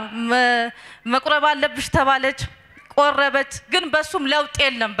 በቃ መቁረብ አለብሽ ተባለች፣ ቆረበች። ግን በሱም ለውጥ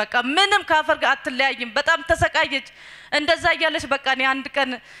የለም። በቃ ምንም ካፈር ጋር አትለያይም። በጣም ተሰቃየች። እንደዛ እያለች በቃ እኔ አንድ ቀን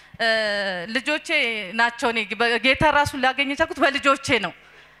ልጆቼ ናቸው እኔ ጌታ ራሱ ላገኘቻኩት በልጆቼ ነው።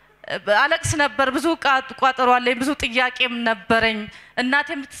 አለቅስ ነበር። ብዙ ቋጠሮ አለኝ፣ ብዙ ጥያቄም ነበረኝ።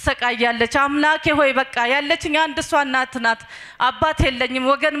 እናቴም ትሰቃያለች። አምላኬ ሆይ በቃ ያለችኝ አንድ እሷ እናት ናት። አባት የለኝም፣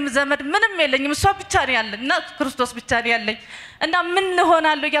 ወገንም ዘመድ ምንም የለኝም። እሷ ብቻ ነው ያለኝ እና ክርስቶስ ብቻ ነው ያለኝ እና ምን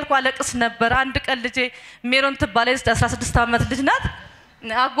ሆናለሁ እያልኩ አለቅስ ነበር። አንድ ቀን ልጄ ሜሮን ትባላለች፣ 16 አመት ልጅ ናት።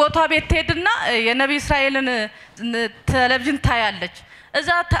 አጎቷ ቤት ትሄድና የነብይ እስራኤልን ቴሌቪዥን ታያለች። እዛ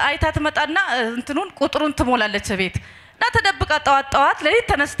አይታ ትመጣና እንትኑን ቁጥሩን ትሞላለች ቤት እና ተደብቃ ጠዋት ለሊት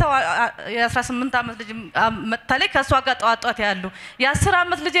ተነስተው የ18 ዓመት ልጅ መጣለይ ከሷ ጋር ጠዋት ያሉ የ10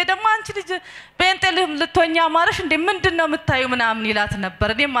 ዓመት ልጅ ደግሞ አንቺ ልጅ በእንጤልም ልትወኛ ማረሽ እንዴ ምንድነው የምታዩ ምናምን ይላት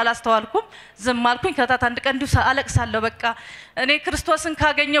ነበር እኔም አላስተዋልኩም ዝም አልኩኝ ከታት አንድ ቀን እንዲሁ አለቅሳለሁ በቃ እኔ ክርስቶስን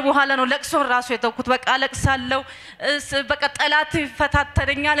ካገኘ በኋላ ነው ለቅሶን ራሱ የተውኩት በቃ አለቅሳለሁ በቃ ጠላት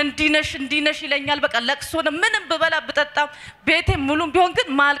ይፈታተነኛል እንዲነሽ ይለኛል በቃ ለቅሶን ምንም በበላ በጠጣም ቤቴ ሙሉም ቢሆን ግን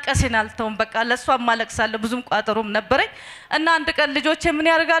ማልቀሴን አልተውም በቃ ለሷም ማለቅሳለሁ ብዙም ቋጠሮም ነበረኝ እና አንድ ቀን ልጆቼ ምን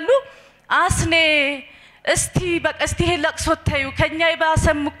ያርጋሉ አስኔ እስቲ በቃ እስቲ ይሄ ለቅሶ ታዩ ከኛ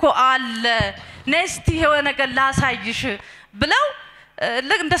ይባሰም እኮ አለ ነስቲ የሆነ ነገር ላሳይሽ ብለው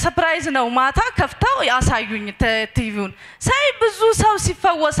እንደ ሰርፕራይዝ ነው ማታ ከፍተው ያሳዩኝ ቲቪውን ሳይ ብዙ ሰው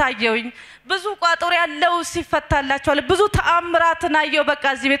ሲፈወስ አየሁኝ ብዙ ቋጠሮ ያለው ሲፈታላቸው ብዙ ተአምራትን አየሁ በቃ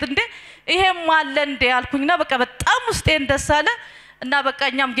እዚህ ቤት እንዴ ይሄም አለ እንዴ አልኩኝና በቃ በጣም ውስጤ እንደሳለ እና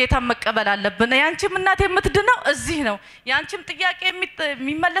በቃኛም ጌታን መቀበል አለብን ያንቺም እናት የምትድነው እዚህ ነው ያንቺም ጥያቄ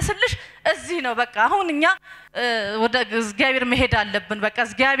የሚመለስልሽ እዚህ ነው በቃ አሁን እኛ ወደ እግዚአብሔር መሄድ አለብን በቃ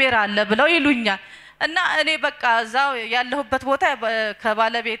እግዚአብሔር አለ ብለው ይሉኛል እና እኔ በቃ እዛው ያለሁበት ቦታ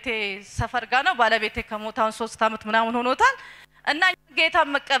ከባለቤቴ ሰፈር ጋር ነው ባለቤቴ ከሞታውን 3 አመት ምናምን ሆኖታል እና ጌታን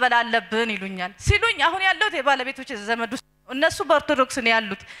መቀበል አለብን ይሉኛል ሲሉኝ አሁን ያለሁት የባለቤቶቼ ዘመድ እነሱ በኦርቶዶክስ ነው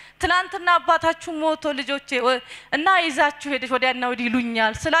ያሉት ትናንትና አባታችሁ ሞቶ ልጆቼ እና ይዛችሁ ሄደሽ ወዲያና ወዲ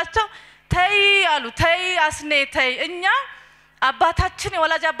ይሉኛል ስላቸው ተይ አሉ ተይ አስኔ ተይ እኛ አባታችን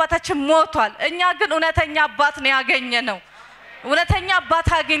የወላጅ አባታችን ሞቷል እኛ ግን እውነተኛ አባት ነው ያገኘነው እውነተኛ አባት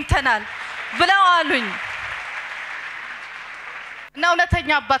አግኝተናል ብለው አሉኝ እና እውነተኛ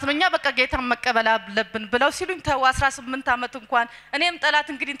አባት ነው እኛ በቃ ጌታን መቀበል አለብን ብለው ሲሉኝ ተው 18 አመት እንኳን እኔም ጠላት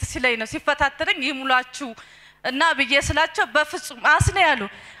እንግዲህ እንት ሲለኝ ነው ሲፈታተነኝ ይሙላችሁ እና በየስላቸው በፍጹም አስኔ ያሉ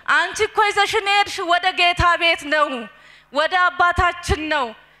አንቺ እኮ ይዘሽን ሄድሽ ወደ ጌታ ቤት ነው ወደ አባታችን ነው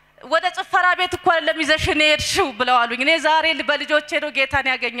ወደ ጭፈራ ቤት እኮ ለሚዘሽን ሄድሽው ብለው አሉኝ እኔ ዛሬ በልጆቼ ነው ጌታን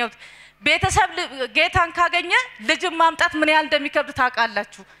ያገኘሁት ቤተሰብ ጌታን ካገኘ ልጅ ማምጣት ምን ያህል እንደሚከብድ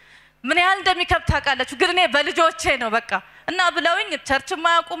ታውቃላችሁ ምን ያህል እንደሚከብድ ታውቃላችሁ ግን እኔ በልጆቼ ነው በቃ እና ብለውኝ ቸርች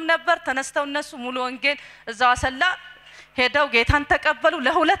ማያቁም ነበር ተነስተው እነሱ ሙሉ ወንጌል እዛው አሰላ ሄደው ጌታን ተቀበሉ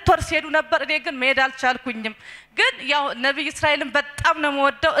ለሁለት ወር ሲሄዱ ነበር እኔ ግን መሄድ አልቻልኩኝም ግን ያው ነብይ እስራኤልን በጣም ነው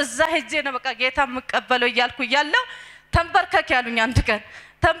የምወደው እዛ ሄጄ ነው በቃ ጌታን መቀበለው ይያልኩ ያለው ተንበርከክ ያሉኝ አንድ ቀን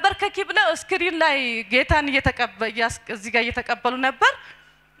ተንበርከኪ ብለው ስክሪን ላይ ጌታን እዚህ ጋር እየተቀበሉ ነበር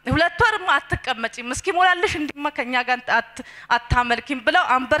ሁለት ወር አትቀመጪም እስኪ ሞላልሽ እንዲማ ከኛ ጋር አታመልኪም ብለው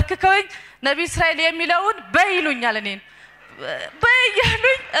አንበርክከውኝ ነብይ እስራኤል የሚለውን በይሉኛል እኔን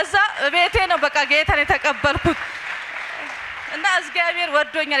በይሉኝ እዛ ቤቴ ነው በቃ ጌታን የተቀበልኩት እና እግዚአብሔር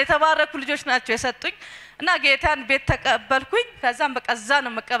ወዶኛል የተባረኩ ልጆች ናቸው የሰጡኝ እና ጌታን ቤት ተቀበልኩኝ ከዛም በቃ እዛ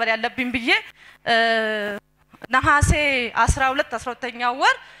ነው መቀበል ያለብኝ ብዬ ነሐሴ 12ኛው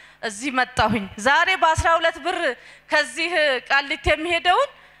ወር እዚህ መጣሁኝ ዛሬ በ12 ብር ከዚህ ቃሊት የሚሄደውን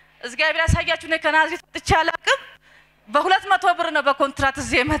እግዚአብሔር ያሳያችሁ ነው ከናዝሬት ወጥቼ አላቅም በ200 ብር ነው በኮንትራት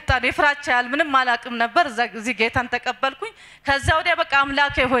እዚህ የመጣው የፍራቻል ምንም አላቅም ነበር እዚህ ጌታን ተቀበልኩኝ ከዛ ወዲያ በቃ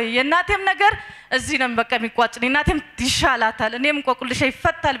አምላኬ ሆይ የናቴም ነገር እዚህ ነው በቃ የሚቋጭኝ እናቴም ይሻላታል እኔም ቆቁልሽ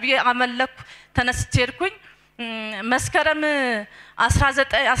ይፈታል ብዬ አመለኩ ተነስቼ ሄድኩኝ መስከረም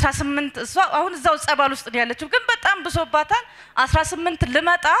 18 እሷ አሁን እዛው ጸባል ውስጥ ያለችው ግን በጣም ብሶባታል 18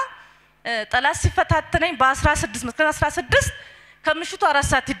 ልመጣ ጠላት ሲፈታተነኝ በ16 መስከረም 16 ከምሽቱ 4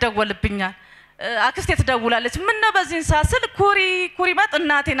 ሰዓት ይደወልብኛል አክስቴ ትደውላለች ምን ነው በዚህን ሳስል ኩሪ ማጥ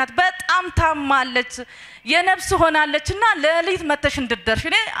እናቴ ናት በጣም ታማለች የነፍስ ሆናለችና ለሊት መተሽ እንድደርሽ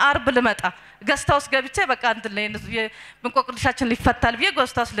እኔ አርብ ልመጣ ገስታውስ ገብቼ በቃ አንድ ላይ ምንቆቅልሻችን ሊፈታል ብዬ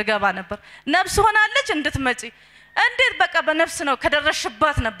ገስታውስ ልገባ ነበር ነፍስ ሆናለች እንድትመጪ እንዴት በቃ በነፍስ ነው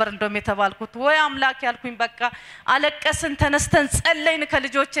ከደረሽባት ነበር እንደውም የተባልኩት ወይ አምላክ ያልኩኝ በቃ አለቀስን ተነስተን ጸለይን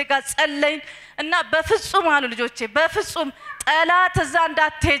ከልጆቼ ጋር ጸለይን እና በፍጹም አሉ ልጆቼ በፍጹም ጠላት እዛ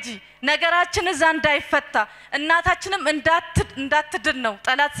እንዳትሄጂ ነገራችን እዛ እንዳይፈታ እናታችንም እንዳትድን ነው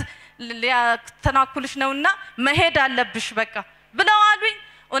ጠላት ሊያተናኩልሽ ነውና መሄድ አለብሽ በቃ ብለው አሉኝ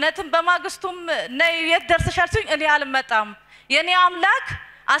እውነትም በማግስቱም ነይ የት ደርሰሻል ሲሉኝ እኔ አልመጣም የኔ አምላክ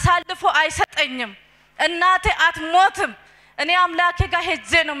አሳልፎ አይሰጠኝም እናቴ አትሞትም እኔ አምላኬ ጋር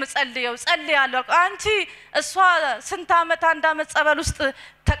ሄጄ ነው መጸልየው ጸልያለሁ አንቺ እሷ ስንት አመት አንድ አመት ጸበል ውስጥ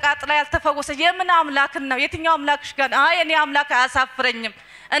ተቃጥላ ያልተፈወሰ የምን አምላክ ነው የትኛው አምላክሽ ጋር አይ እኔ አምላክ አያሳፍረኝም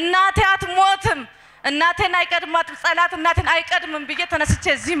እናቴ አትሞትም እናቴን አይቀድማትም ጸላት እናቴን አይቀድምም ብዬ ተነስቼ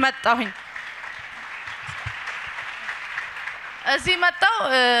እዚህ መጣሁኝ እዚህ መጣው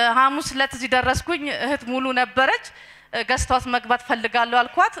ሐሙስ ዕለት እዚህ ደረስኩኝ እህት ሙሉ ነበረች ገስታውስ መግባት ፈልጋለሁ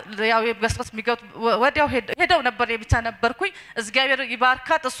አልኳት ያው ገስታውስ የሚገቡት ወዲያው ሄደው ነበር የብቻ ነበርኩኝ እግዚአብሔር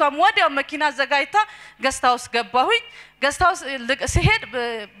ይባርካት እሷም ወዲያው መኪና ዘጋይታ ገስታውስ ገባሁኝ ገስታውስ ሲሄድ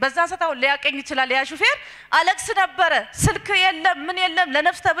በዛ ሰታው ሊያቀኝ ይችላል ያ ሹፌር አለክስ ነበር ስልክ የለም ምን የለም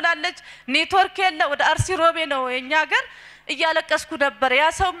ለነፍስ ተብላለች ኔትወርክ የለ ወደ አርሲ ሮቤ ነው የኛ ሀገር እያለቀስኩ ነበር ያ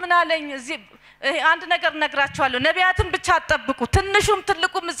ሰው ምን አለኝ እዚህ አንድ ነገር ነግራችኋለሁ ነቢያትን ብቻ አጠብቁ ትንሹም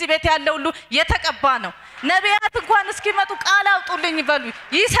ትልቁም እዚህ ቤት ያለው ሁሉ የተቀባ ነው ነቢያት እንኳን እስኪመጡ ቃል አውጡልኝ ይበሉ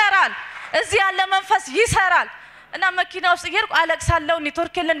ይሰራል እዚህ ያለ መንፈስ ይሰራል እና መኪና ውስጥ እየርኩ አለቅሳለሁ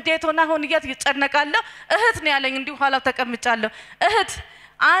ኔትወርክ የለ እንዴት ሆነ አሁን ይጨነቃለሁ እህት ነው ያለኝ እንዲሁ ኋላው ተቀምጫለሁ እህት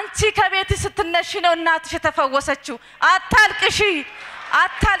አንቺ ከቤት ስትነሺ ነው እናትሽ ተፈወሰችው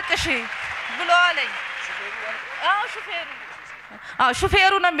አታልቅሺ ብሎ አለኝ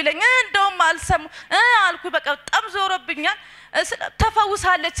ሹፌሩ ነው የሚለኝ እንደውም አልሰሙ አልኩ በቃ በጣም ዞሮብኛል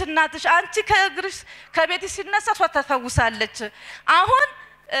ተፈውሳለች እናትሽ አንቺ ከግርሽ ከቤት ሲነሳ ተፈውሳለች አሁን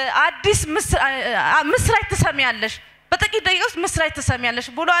አዲስ ምስራች ተሰሚያለሽ በጥቂት ደቂቃ ውስጥ ምስራች ተሰሚያለሽ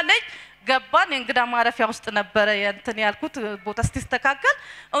ብሎ አለኝ ገባን እንግዳ ማረፊያ ውስጥ ነበር እንትን ያልኩት ቦታ ሲስተካከል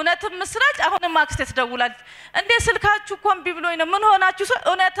እውነትም ምስራች አሁንም አክስቴ ትደውላለች እንዴ ስልካችሁ ኮምቢ ብሎኝ ነው ምን ሆናችሁ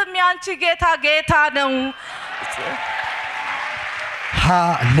እውነትም ያንቺ ጌታ ነው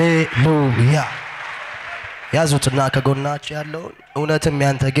ሃሌሉያ ያዙትና ከጎናችሁ ያለው እውነትም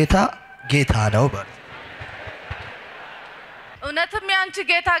ያንተ ጌታ ነው በሉ እውነትም ያንቺ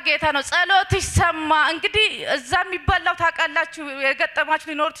ጌታ ነው ጸሎትሽ ሰማ እንግዲህ እዛ የሚበላው ታቃላችሁ የገጠማችሁ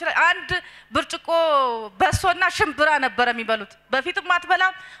ሊኖር ይችላል አንድ ብርጭቆ በሶና ሽምብራ ነበር የሚበሉት በፊትም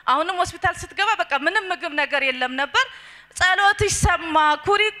አትበላም አሁንም ሆስፒታል ስትገባ በቃ ምንም ምግብ ነገር የለም ነበር ጸሎትሽ ሰማ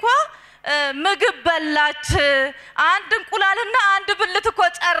ኩሪኮ ምግብ በላች አንድ እንቁላልና አንድ ብልት እኮ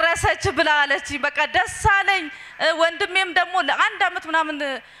ጨረሰች ብላለች በቃ ደሳለኝ ወንድሜም ደግሞ ለአንድ አመት ምናምን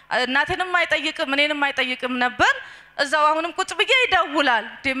እናቴንም አይጠይቅም እኔንም አይጠይቅም ነበር እዛው አሁንም ቁጭ ብዬ ይደውላል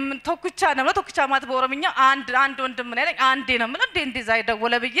ቶኩቻ ማለት በኦሮምኛ አንድ ወንድም ምን ያለኝ አንዴ ነው ምን እንደዛ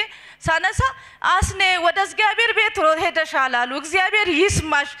ይደውለ ብዬ ሳነሳ አስኔ ወደ እግዚአብሔር ቤት ሄደሻል አሉ እግዚአብሔር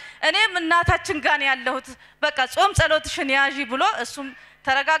ይስማሽ እኔም እናታችን ጋር ያለሁት በቃ ጾም ጸሎትሽን ያዢ ብሎ እሱም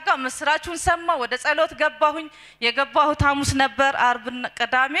ተረጋጋ መስራቹን ሰማ ወደ ጸሎት ገባሁኝ የገባሁት ሐሙስ ነበር አርብና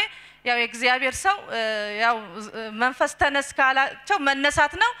ቅዳሜ ያው የእግዚአብሔር ሰው ያው መንፈስ ተነስካላቸው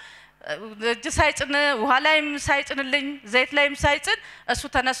መነሳት ነው እጅ ሳይጭን ውሃ ላይም ሳይጭንልኝ ዘይት ላይም ሳይጭን እሱ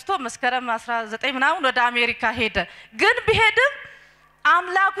ተነስቶ መስከረም 19 ምናምን ወደ አሜሪካ ሄደ ግን ቢሄድም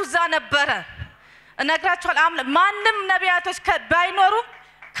አምላኩ እዛ ነበረ እነግራችኋለሁ ማንም ነቢያቶች ባይኖሩ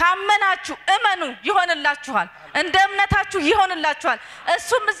ካመናችሁ እመኑ ይሆንላችኋል እንደ እምነታችሁ ይሆንላችኋል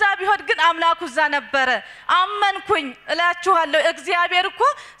እሱም እዛ ቢሆን ግን አምላኩ እዛ ነበረ አመንኩኝ እላችኋለሁ እግዚአብሔር እኮ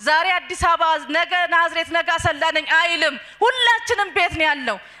ዛሬ አዲስ አበባ ነገ ናዝሬት ነገ አሰላነኝ አይልም ሁላችንም ቤት ነው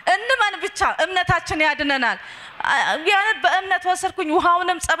ያለው እንመን ብቻ እምነታችን ያድነናል ያን በእምነት ወሰርኩኝ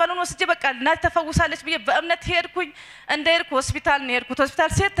ውሃውንም ጸበሉን ወስጄ በቃ እናት ተፈውሳለች ብዬ በእምነት ሄድኩኝ እንደሄድኩ ሆስፒታል ነው ሄድኩት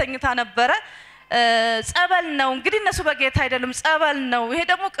ሆስፒታል ሴት ተኝታ ነበረ ጸበል ነው እንግዲህ እነሱ በጌታ አይደለም ጸበል ነው ይሄ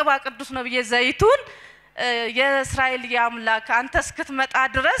ደግሞ ቅባ ቅዱስ ነው ብዬ ዘይቱን የእስራኤል ያምላክ አንተ እስክትመጣ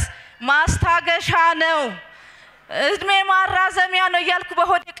ድረስ ማስታገሻ ነው እድሜ ማራዘሚያ ነው ያልኩ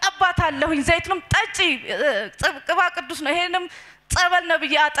በሆዴ ቀባታለሁኝ ዘይቱንም ጠጪ ቅባ ቅዱስ ነው ይሄንም ጸበል ነው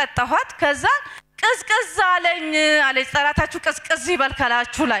ብዬ አጠጣኋት ከዛ ቅዝቅዝ አለኝ አለኝ ጸራታችሁ ቅዝቅዝ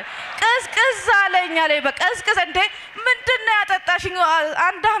ይበልከላችሁ ላይ ቅዝቅዝ አለኝ አለኝ በቅዝቅዝ እንዴ ምንድነው ያጠጣሽኝ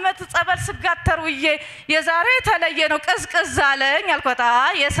አንድ አመት ጸበል ስጋተሩዬ የዛሬ ተለየ ነው ቅዝቅዝ አለኝ አልኳት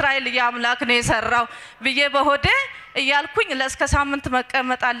የእስራኤል ያምላክ ነው የሰራው ብዬ በሆዴ እያልኩኝ ለእስከ ሳምንት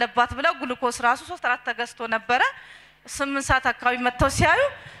መቀመጥ አለባት ብለው ግሉኮስ ራሱ 3-4 ተገዝቶ ነበር 8 ሰዓት አካባቢ መተው ሲያዩ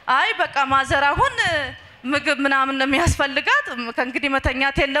አይ በቃ ማዘራሁን ምግብ ምናምን ነው የሚያስፈልጋት ከእንግዲህ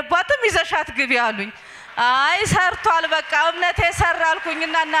መተኛት የለባትም ይዘሻት ግቢ አሉኝ አይ ሰርቷል በቃ እምነቴ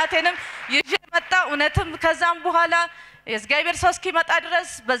ሰራልኩኝና እናቴንም ይዤ መጣ እውነትም ከዛም በኋላ የእግዚአብሔር ሰው እስኪመጣ ድረስ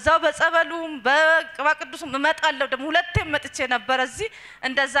በዛው በጸበሉም በቅባ ቅዱስም እመጣለሁ ደግሞ ሁለቴም መጥቼ ነበር እዚህ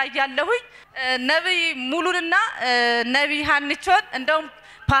እንደዛ ያያለሁኝ ነብይ ሙሉንና ነብይ ሀንቾን እንደውም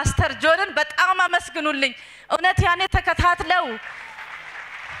ፓስተር ጆንን በጣም አመስግኑልኝ እውነት ያኔ ተከታትለው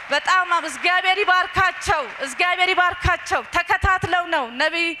በጣም እግዚአብሔር ይባርካቸው ተከታትለው ነው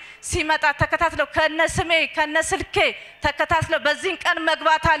ነብይ ሲመጣ ተከታትለው ከነስሜ ከነስልኬ ተከታትለው በዚህን ቀን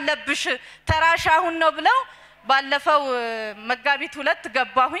መግባት አለብሽ ተራሽ አሁን ነው ብለው ባለፈው መጋቢት 2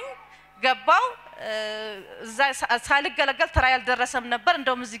 ገባው እዛ ሳልገለገል ተራ ያልደረሰም ነበር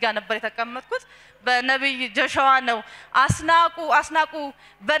እንደውም እዚህ ጋር ነበር የተቀመጥኩት በነብይ ጆሹዋ ነው አስናቁ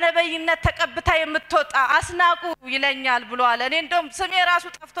በነብይነት ተቀብታ የምትወጣ አስናቁ ይለኛል ብሎ አለ እኔ እንደውም ስሜ ራሱ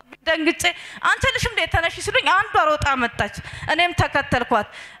ጠፍቶ ደንግጬ አንቺ ልሽ እንደ ተነሽ ሲሉኝ አንዷ ሮጣ መጣች እኔም ተከተልኳት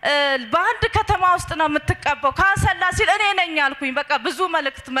በአንድ ከተማ ውስጥ ነው የምትቀበው ካንሰላ ሲል እኔ ነኝ አልኩኝ በቃ ብዙ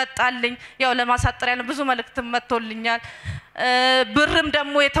መልእክት መጣልኝ ያው ለማሳጠር ያለ ብዙ መልእክት መጥቶልኛል ብርም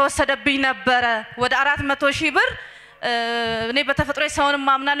ደግሞ የተወሰደብኝ ነበር ወደ 400,000 ብር እኔ በተፈጥሮ ሰውንም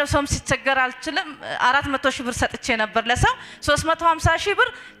ማምናለሁ ሰውም ሲቸገር አልችልም 400,000 ብር ሰጥቼ ነበር ለሰው 350,000 ብር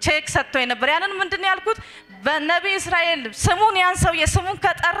ቼክ ሰጥቶኝ ነበር ያንን ምንድነው ያልኩት በነብይ እስራኤል ስሙን ያን ሰው የስሙን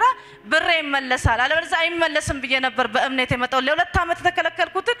ከጠራ ብሬ ይመለሳል አለበለዚያ አይመለስም ብዬ ነበር በእምነት የመጣው ለሁለት አመት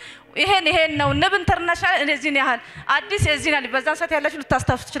ተከለከልኩት ይሄን ነው ንብ ኢንተርናሽናል እዚህን ያህል አዲስ እዚህን በዛን ሰዓት ያላችሁ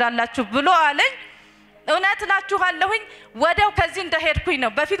ልታስተፍቱ ትችላላችሁ ብሎ አለኝ እውነት ናችኋለሁኝ ወዲያው ከዚህ እንደሄድኩኝ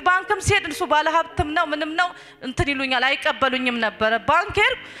ነው በፊት ባንክም ሲሄድ እሱ ባለሀብትም ነው ምንም ነው እንትን ይሉኛል አይቀበሉኝም ነበር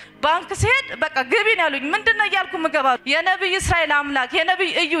ባንክ ሲሄድ በቃ ግቢ ነው ያሉኝ ምንድነው ያልኩ ምገባ የነብይ እስራኤል አምላክ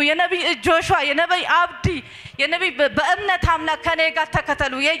የነብይ እዩ የነብይ ጆሹዋ የነብይ አብዲ የነብይ በእምነት አምላክ ከኔ ጋር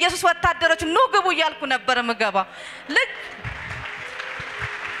ተከተሉ የኢየሱስ ወታደሮች ኑ ግቡ ያልኩ ነበር ምገባ ልክ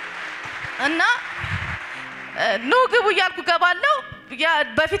እና ኑ ግቡ ያልኩ ገባለው ያ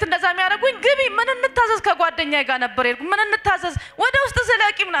በፊት እንደዛ የሚያደርጉኝ ግቢ ምን እንታዘዝ ከጓደኛዬ ጋር ነበር ይልኩ ምን እንታዘዝ ወደ ውስጥ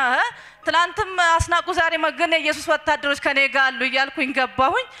ዘለቂምና ትላንትም አስናቁ ዛሬ መገነ ኢየሱስ ወታደሮች ከኔ ጋር አሉ ይያልኩኝ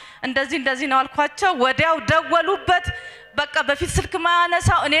ገባሁኝ እንደዚህ ነው አልኳቸው ወዲያው ደወሉበት በቃ በፊት ስልክ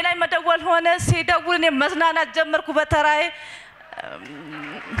ማያነሳው እኔ ላይ መደወል ሆነ ሲደውል እኔ መዝናናት ጀመርኩ በተራዬ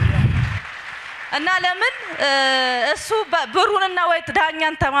እና ለምን እሱ ብሩንና ወይ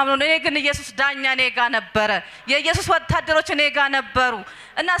ዳኛን ተማምኖ እኔ ግን ኢየሱስ ዳኛ እኔ ጋር ነበር የኢየሱስ ወታደሮች እኔ ጋር ነበሩ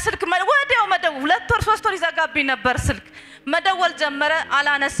እና ስልክ ወዲያው መደወል 2 ወር 3 ወር ይዘጋብኝ ነበር ስልክ መደወል ጀመረ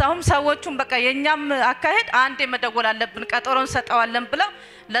አላነሳሁም ሰዎቹም በቃ የኛም አካሄድ አንዴ መደወል አለብን ቀጠሮን ሰጣዋለን ብለው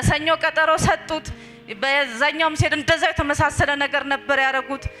ለሰኞ ቀጠሮ ሰጡት በዛኛውም ሲሄድ እንደዛው የተመሳሰለ ነገር ነበር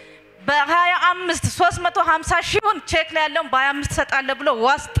ያረጉት በ25 350,000 ቼክ ላይ ያለው በ25 ሰጣለ ብሎ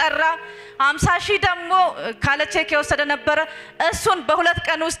ዋስጠራ 50,000 ደግሞ ካለ ቼክ የወሰደ ነበር እሱን በሁለት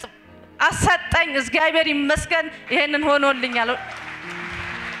ቀን ውስጥ አሰጠኝ እግዚአብሔር ይመስገን ይሄንን ሆኖልኛል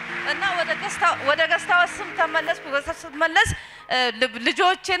እና ወደ ገስታው ስም ተመለስኩ ወሰስመለስ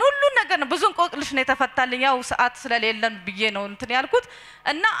ልጆቼን ሁሉ ነገር ነው ብዙን ቆቅልሽ ነው የተፈታልኝ ያው ሰዓት ስለሌለን ብዬ ነው እንትን ያልኩት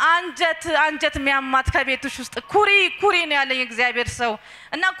እና አንጀት የሚያማት ከቤትሽ ውስጥ ኩሪ ነው ያለኝ እግዚአብሔር ሰው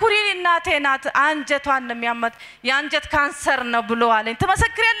እና ኩሪ እናቴ ናት አንጀቷን ነው የሚያማት የአንጀት ካንሰር ነው ብሎ አለኝ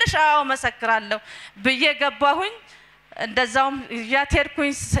ትመሰክሪያለሽ አዎ መሰክራለሁ ብዬ ገባሁኝ እንደዛውም ያቴርኩኝ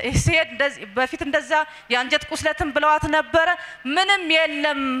ሲሄድ እንደዚህ በፊት እንደዛ የአንጀት ቁስለትን ብለዋት ነበር ምንም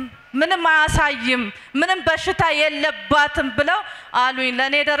የለም ምንም አያሳይም ምንም በሽታ የለባትም ብለው አሉኝ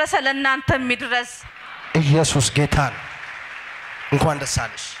ለኔ ደረሰ ለእናንተም ይድረስ ኢየሱስ ጌታ ነው እንኳን ደስ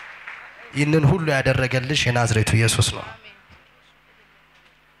አለሽ ይህንን ሁሉ ያደረገልሽ የናዝሬቱ ኢየሱስ ነው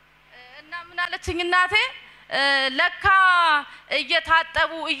እና ምን አለችኝ እናቴ ለካ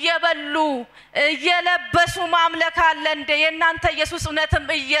እየታጠቡ እየበሉ እየለበሱ ማምለክ አለ እንደ የናንተ ኢየሱስ እውነትም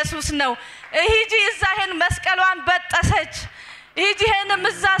ኢየሱስ ነው እሂጂ እዛህን መስቀሏን በጠሰች ይሄንም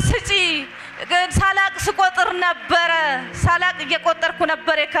እዛ ስጪ ሳላቅ ስቆጥር ነበር ሳላቅ እየቆጠርኩ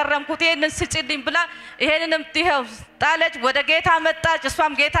ነበር የከረምኩት ይሄንን ስጪልኝ ብላ ይሄንንም ይሄው ጣለች ወደ ጌታ መጣች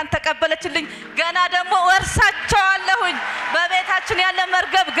እሷም ጌታን ተቀበለችልኝ ገና ደግሞ ወርሳቸዋለሁኝ በቤታችን ያለ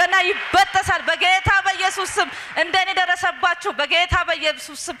መርገብ ገና ይበጠሳል በጌታ በኢየሱስ ስም እንደኔ ደረሰባችሁ በጌታ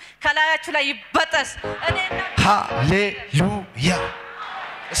በኢየሱስ ስም ከላያችሁ ላይ ይበጠስ እኔና ሃሌሉያ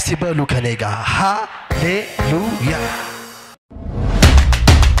እስቲ በሉ ከኔ ጋር ሃሌሉያ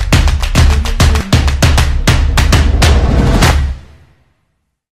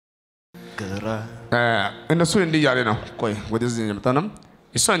እነሱ እንዲህ ያለ ነው ቆይ ወደዚህ የመጣነው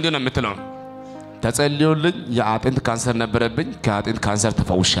እሱ እንዲህ ነው የምትለው ተጸልዮልኝ የአጥንት ካንሰር ነበረብኝ ከአጥንት ካንሰር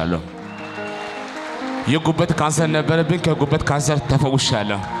ተፈውሻለሁ የጉበት ካንሰር ነበረብኝ ከጉበት ካንሰር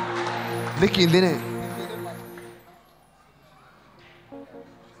ተፈውሻለሁ ልክ እንዴ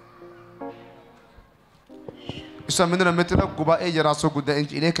እሱ ምን ነው የምትለው ጉባኤ የራሱ ጉዳይ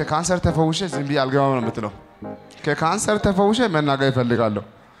እንጂ እኔ ከካንሰር ተፈውሼ ዝም ብዬ አልገባም ነው የምትለው ከካንሰር ተፈውሼ መናገር ይፈልጋለሁ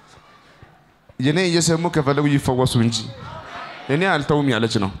የኔ እየሰሙ ከፈለጉ ይፈወሱ እንጂ እኔ አልተውም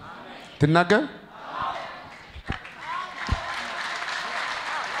ያለች ነው ትናገር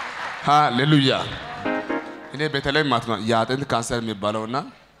ሃሌሉያ እኔ በተለይ ማለት ነው የአጥንት ካንሰር የሚባለውና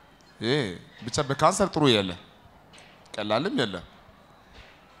ብቻ በካንሰር ጥሩ ያለ ቀላልም ያለ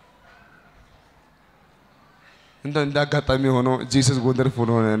እንደ አጋጣሚ ሆኖ ጂሰስ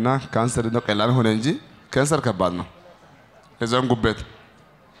ወንደርፉል ሆነና ካንሰር ነው ቀላል ሆነ እንጂ ካንሰር ከባድ ነው እዛን ጉበት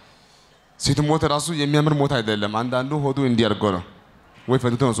ስትሞት ራሱ የሚያምር ሞት አይደለም አንዳንዱ ሆዱ እንዲያርጎ ነው ወይ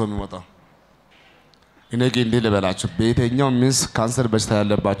ፈንቶ ነው ሰው የሚሞታው እኔ ግን እንዴ ልበላችሁ በየትኛው ምስ ካንሰር በሽታ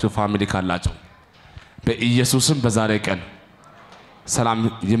ያለባችሁ ፋሚሊ ካላችሁ በኢየሱስም በዛሬ ቀን ሰላም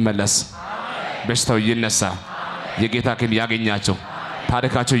ይመለስ በሽታው ይነሳ የጌታ ክን ያገኛችሁ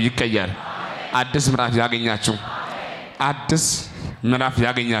ታሪካችሁ ይቀየር አዲስ ምዕራፍ ያገኛችሁ አዲስ ምዕራፍ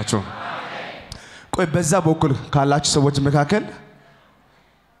ያገኛችሁ ቆይ በዛ በኩል ካላችሁ ሰዎች መካከል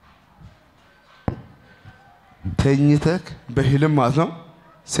ተኝተክ በህልም ማለት ነው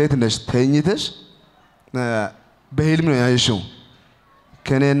ሴት ነሽ ተኝተሽ በህልም ነው ያየሽው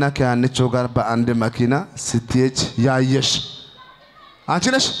ከኔና ከአንቺው ጋር በአንድ መኪና ስትሄጂ ያየሽ አንቺ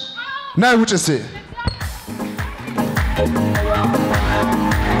ነሽ ናይ ውጭ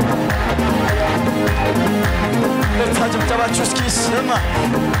ተጨብጨባችሁ እስኪ ስማ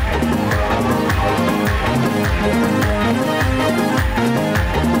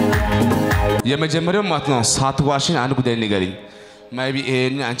የመጀመሪያው ማለት ነው ሳትዋሽን አንድ ጉዳይ ንገሪኝ ማይቢ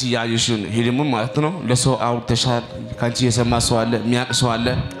ይሄን አንቺ ያየሽውን ህልሙ ማለት ነው ለሰው አውጥተሻል ካንቺ የሰማ ሰው አለ የሚያውቅ ሰው አለ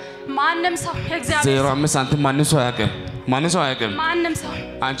ማንንም ሰው እግዚአብሔር 05 አንተ ማንንም ሰው አያውቅም ማንንም ሰው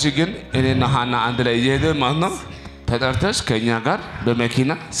አንቺ ግን እኔና ሃና አንድ ላይ እየሄድን ማለት ነው ተጠርተሽ ከኛ ጋር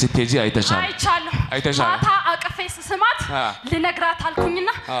በመኪና ስትሄጂ አይተሻል ማታ አቅፌ ስስማት ልነግራት አልኩኝና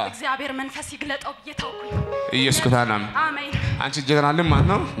እግዚአብሔር መንፈስ ይግለጠው በየታውኩኝ ኢየሱስ ከተናም አሜን አንቺ ጀግናልን ማለት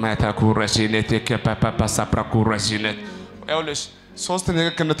ነው ማታ ኩረሽነት ከፓፓ ሳፕራ ኩረሽነት ያውልሽ ሶስት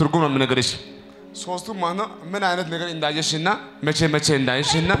ነገር ከነትርጉም ነው የምነግርሽ ሶስቱ ማለት ነው ምን አይነት ነገር እንዳየሽና መቼ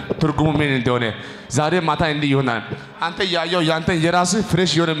እንዳየሽና ትርጉሙ ምን እንደሆነ ዛሬ ማታ እንዲህ ይሆናል አንተ ያየው ያንተ የራስ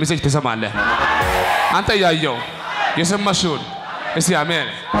ፍሬሽ የሆነ ሜሴጅ ትሰማለህ አንተ ያየው የሰማሽውን እስቲ አሜን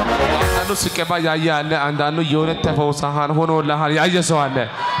አንዳንዱ ሲቀባ ያየ አለ አንዳንዱ የሆነ ተፈውሰሃል ሆኖልሃል ያየ ሰው አለ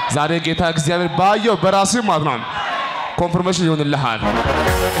ዛሬ ጌታ እግዚአብሔር ባየው በራስ ማለት ነው ኮንፈርሜሽን ይሆንልሃል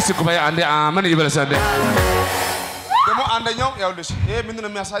እስቲ ጉባኤ አንዴ አሜን ይበለሰደ ደግሞ አንደኛው ያውልሽ ይሄ ምንድነው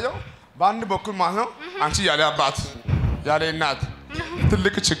የሚያሳየው በአንድ በኩል ማለት ነው አንቺ ያለ አባት ያለ እናት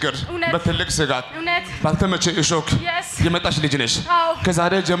ትልቅ ችግር በትልቅ ስጋት ባልተመቸ እሾክ የመጣሽ ልጅ ነሽ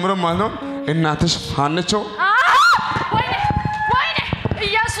ከዛሬ ጀምሮ ማለት ነው እናትሽ አንቸው ወይኔ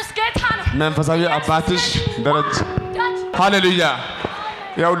ኢየሱስ ጌታ ነው መንፈሳዊ አባትሽ ደረጃ ሃሌሉያ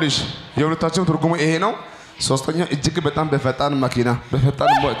ያውልሽ የሁለታችን ትርጉሙ ይሄ ነው ሶስተኛው እጅግ በጣም በፈጣን መኪና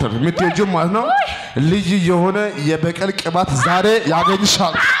በፈጣን ሞተር ምትሄጂው ማለት ነው ልጅ የሆነ የበቀል ቅባት ዛሬ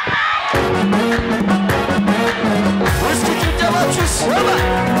ያገኝሻል እስኪ ጭብጨባችሁ ስማ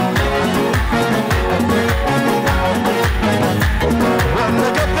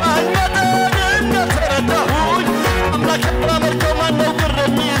ወነገባኝ መጠን እንደተረዳሁኝ አምላክ ባመልከው ማነው ቅር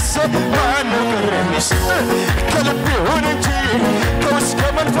የሚስብ ከልቤ ይሁን እንጂ ከውስጥ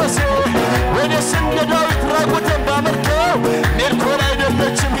ከመንፈሴ ወደስ እንደ ዳዊት ራቁቴን ባመልከው ሜልኮል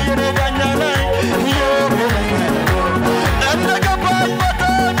አይደለችም የኔ ዳኛ ላይ እንደገባኝ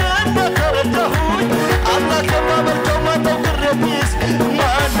መጠን እንደተረዳሁኝ አምላክ ባመልከው ማነው ቅር የሚስብ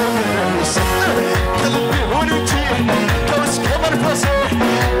ከልቤ ይሁን እንጂ ከውስጥ ከመንፈሴ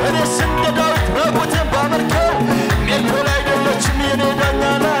ወደስ እንደ ዳዊት ራቁቴን ባመልከው ሜልኮል አይደለችም የኔ ዳኛ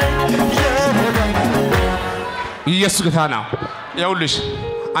ላይ ኢየሱስ ጌታ ነው ያውልሽ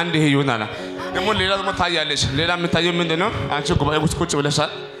አንድ ይሄ ይሆናል ደግሞ ሌላ ደግሞ ታያለሽ ሌላ የምታየው ምንድነው አንቺ ጉባኤ ውስጥ ቁጭ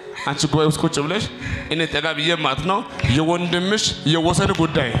ብለሻል አንቺ ጉባኤ ውስጥ ቁጭ ብለሽ እኔ ጠጋ ብዬ ማለት ነው የወንድምሽ የወሰን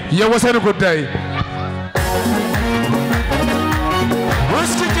ጉዳይ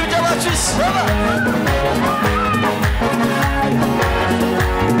እስኪ ጭብጨባችሁ ይሰማ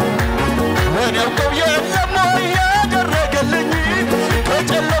እኔው ቀው የለም ያደረገልኝ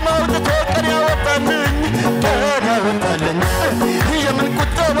ከጨለማ አውጥቶ ቀን ያወጣልኝ የምን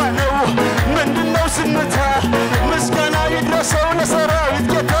ቁጠባ ነው ምንድነው ስምታ ምስጋና ይድረሰው ለሰራዊት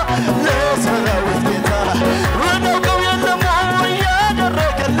ጌታ እኔው ቀው የለም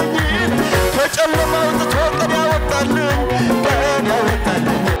ያደረገልኝ ከጨለማ አውጥቶ ቀን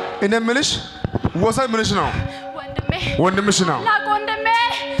ያወጣልኝ እኔ ምልሽ ወሰን ምንሽ ነው ወንድምሽ ነው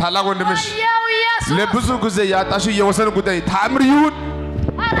ታላቅ ወንድምሽ ለብዙ ጊዜ ያጣሽው የወሰን ጉዳይ ታምር ይሁን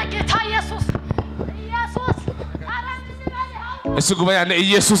አረ ጌታ ኢየሱስ እሱ ጉባኤ አንደ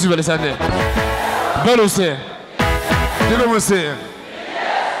ኢየሱስ ይበለሳል በሉስ ድሮምስ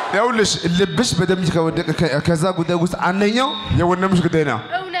ያውልሽ ልብሽ በደም ከወደቀ ከዛ ጉዳይ ውስጥ አንደኛው የወንድምሽ ጉዳይ ነው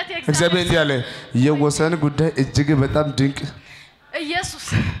እግዚአብሔር እንዲህ አለ የወሰን ጉዳይ እጅግ በጣም ድንቅ ኢየሱስ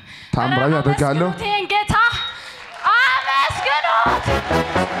ታምራዊ አደርጋለሁ ጌታ አመስግኑት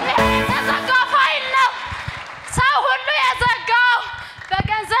የተዘጋው ፋይል ነው ሰው ሁሉ የዘጋው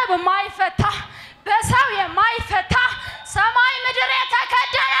በገንዘብ የማይፈታ በሰው የማይፈታ ሰማይ ምድር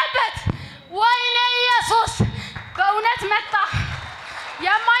የተከደነበት ወይኔ ኢየሱስ በእውነት መጣ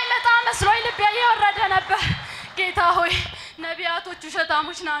የማይመጣ መስሎኝ ልቤ እየወረደ ነበር። ጌታ ሆይ ነቢያቶቹ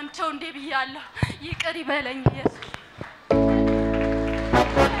ውሸታሞች ናቸው እንዴ ብያለሁ። ይቅር ይበለኝ ኢየሱስ።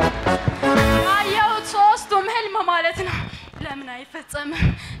 ያየሁት ሶስቱም ህልም ማለት ነው። ለምን አይፈጸምም?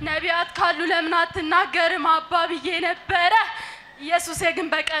 ነቢያት ካሉ ለምን አትናገርም አባ ብዬ ነበረ። ኢየሱስ ግን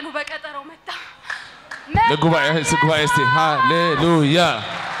በቀኑ በቀጠሮው መጣ። ለጉባኤ እስቲ ሃሌሉያ።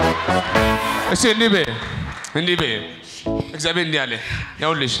 እሺ እንዲህ በይ እግዚአብሔር እንዲህ አለ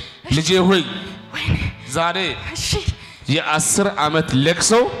ያውልሽ ልጄ ሆይ ዛሬ የ10 ዓመት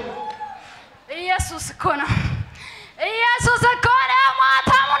ለቅሶ ኢየሱስ እኮ ነው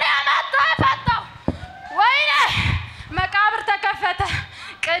ማታሙን ያመጣ ፈታው። ወይኔ መቃብር ተከፈተ።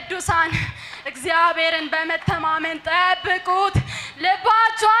 ቅዱሳን እግዚአብሔርን በመተማመን ጠብቁት፣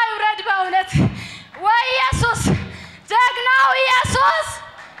 ልባችሁ አይውረድ በእውነት። ወይ ኢየሱስ ጀግናው ኢየሱስ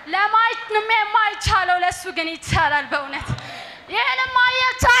ለማንም የማይቻለው ለሱ ግን ይቻላል በእውነት። ይሄንም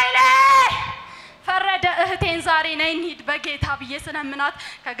አየቻይኔ ፈረደ እህቴን ዛሬ ነይ እንሂድ በጌታ ብዬ ስለምናት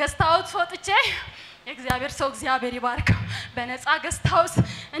ከገስታውት ወጥቼ የእግዚአብሔር ሰው እግዚአብሔር ይባርከው በነፃ ገስታውስ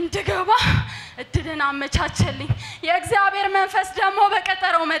እንድገባ እድልን አመቻቸልኝ። የእግዚአብሔር መንፈስ ደግሞ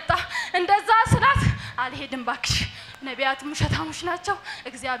በቀጠረው መጣ። እንደዛ ስላት አልሄድም ባክሽ ነቢያት ውሸታሞች ናቸው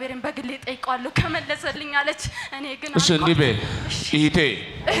እግዚአብሔርን በግሌ ጠይቀዋለሁ ከመለሰልኝ አለች። እኔ ግን እሺ እንዲህ በይ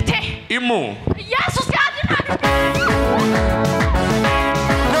እህቴ ኢሙ ኢየሱስ ያድናል።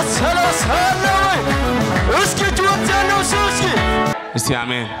 ለሰላሳለይ እስኪ ጆተነው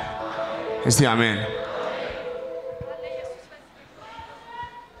እስቲ አሜን።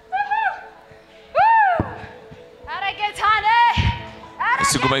 ኧረ ጌታ ነህ።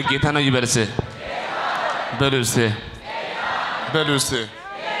 እስቲ ጉባኤ ጌታ ነው ይበልስ በሉስ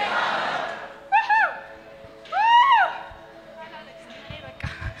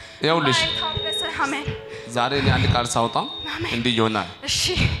ያውልሽ አሜን። ዛሬ እኔ አንድ ቃል ሳውጣ እንዲህ ይሆናል።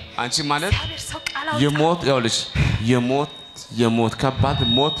 እሺ አንቺ ማለት የሞት ከባድ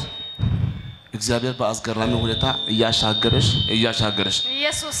ሞት እግዚአብሔር በአስገራሚ ሁኔታ እያሻገረሽ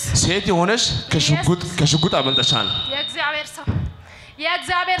ኢየሱስ ሴት የሆነሽ ከሽጉጥ አመልጠሻል።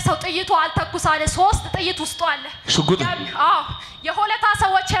 የእግዚአብሔር ሰው ጥይቱ አልተኩሳለ 3 ጥይት ውስጡ አለ ሽጉጥ። የሆለታ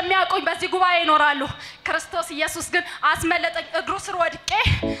ሰዎች የሚያውቁኝ በዚህ ጉባኤ ይኖራሉ። ክርስቶስ ኢየሱስ ግን አስመለጠኝ። እግሩ ስር ወድቄ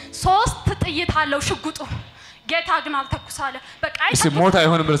 3 ጥይት አለው ሽጉጡ። ጌታ ግን አልተኩሳለ። በቃ ሞት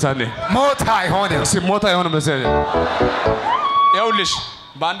አይሆንም ብለሳለ። ሞት አይሆንም ብለሳለ። ያውልሽ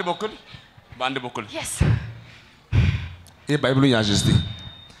በአንድ በኩል ይሄ ባይብሉን ያዥ እስቲ።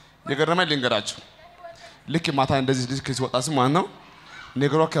 የገረመኝ ልንገራችሁ። ልክ ማታ እንደዚህ ልጅ ሲወጣ ማለት ነው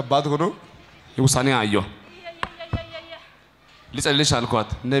ነገሯ ከባድ ሆኖ የውሳኔ አየሁ። ልጸልሽ አልኳት።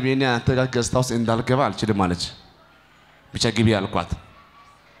 ነቢይኔ አንተ ጋር ገዝታ ውስጥ እንዳልገባ አልችልም አለች። ብቻ ግቢ አልኳት።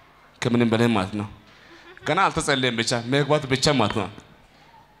 ከምንም በላይ ማለት ነው ገና አልተጸለየም ብቻ መግባት ብቻ ማለት ነው።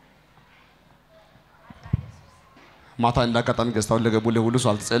 ማታ እንዳጋጣሚ ገዝታው ለገቡ ለሁሉ ሰው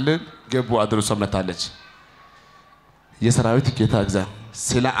አልተጸለየም። ገቡ አድሮ ሰው መታለች። የሰራዊት ጌታ እግዚአብሔር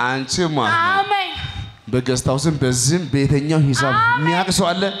ስለ አንቺ ማለት ነው አሜን። በገዝታው ስም በዚህም በየትኛው ሂሳብ የሚያውቅ ሰው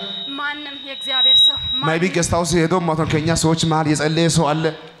አለ? ማንም የእግዚአብሔር ሰው ማይቢ ገዝታው ሄዶ ማለት ነው ከኛ ሰዎች መሀል የጸለየ ሰው አለ?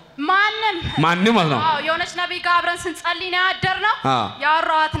 ማንም ማለት ነው። የሆነች ነቢይ ጋር አብረን ስንጸልይ ነው ያደርነው።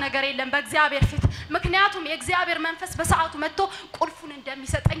 ያወራኋት ነገር የለም በእግዚአብሔር ፊት። ምክንያቱም የእግዚአብሔር መንፈስ በሰዓቱ መጥቶ ቁልፉን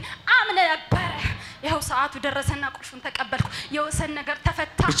እንደሚሰጠኝ አምነ ነበረ። ይኸው ሰዓቱ ደረሰና ቁልፉን ተቀበልኩ። የወሰን ነገር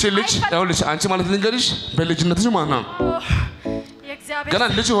ተፈታ። እቺ ልጅ ይኸውልሽ አንቺ ማለት ልንገርሽ በልጅነትሽ ማለት ነው የእግዚአብሔር ገና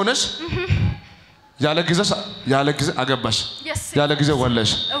ልጅ ሆነሽ ያለ ጊዜ አገባሽ፣ ያለ ጊዜ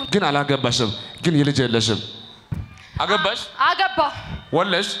ወለሽ፣ ግን አላገባሽም፣ ግን የልጅ የለሽም። አገባው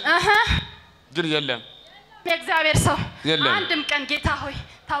ወለሽ ግን የለም። የእግዚአብሔር ሰው አንድም ቀን ጌታ ሆይ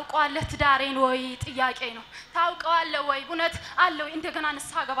ታውቀዋለህ ትዳሬን ወይ ጥያቄ ነው ታውቀዋለህ ወይ እውነት አለ ወይ እንደገና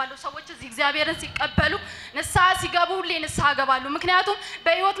ንስሐ ገባለሁ። ሰዎች እዚህ እግዚአብሔርን ሲቀበሉ ንስሐ ሲገቡ ሁሌ ንስሐ ገባሉ። ምክንያቱም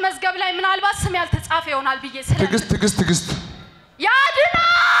በህይወት መዝገብ ላይ ምናልባት ስም ያልተጻፈ ይሆናል ብዬ ትግስት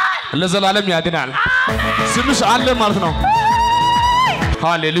ያድናል፣ ለዘላለም ያድናል። ስምሽ አለ ማለት ነው።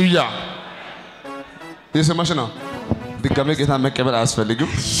 ሃሌሉያ። የሰማሽ ነው። ድጋሜ ጌታ መቀበል አያስፈልግም።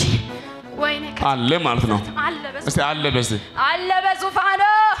 ወይኔ አለ ማለት ነው። እስቲ አለ በዙፋኑ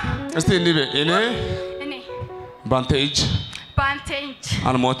እስቲ እንዲህ እኔ ባንተ እጅ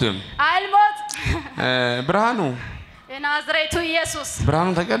አልሞትም። ብርሃኑ የናዝሬቱ ኢየሱስ ብርሃኑ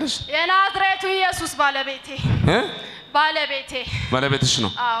ታውቂያለሽ? የናዝሬቱ ኢየሱስ ባለቤትሽ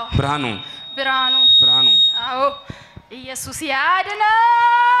ነው። ብርሃኑ አዎ ኢየሱስ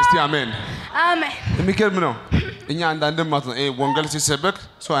ያድናል። እስቲ አሜን። የሚገርም ነው። እኛ አንዳንድም ማለት ነው ወንጌል ሲሰበክ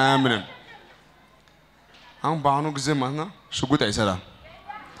ሰው አያምንም። አሁን በአሁኑ ጊዜ ማለት ነው ሽጉጥ አይሰራም።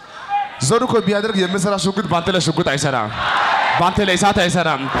 ዘሩ እኮ ቢያደርግ የምሰራ ሽጉጥ ባንተ ላይ ሽጉጥ አይሰራም። ባንተ ላይ እሳት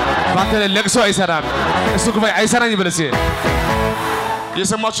አይሰራም። ባንተ ላይ ለቅሶ አይሰራም። እሱ ጉባኤ አይሰራኝ ብለህ ሲል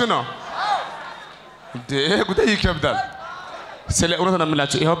የሰማችሁ ነው እንዴ? ጉዳይ ይከብዳል። ስለ እውነት ነው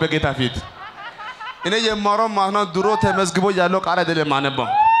የምላችሁ። ይኸው በጌታ ፊት እኔ የማወራው ማለት ነው ድሮ ተመዝግቦ ያለው ቃል አይደለም አነበው።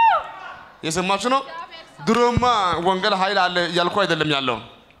 የሰማችሁ ነው። ድሮማ ወንጌል ኃይል አለ ያልኩ አይደለም ያለው።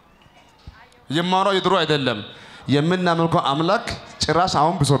 የማወራው የድሮ አይደለም። የምናመልከው አምላክ ጭራሽ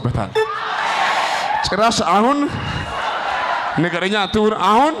አሁን ብሶበታል። ጭራሽ አሁን ነገረኛ አትሁን።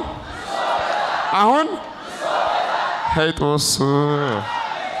 አሁን ሄጦስ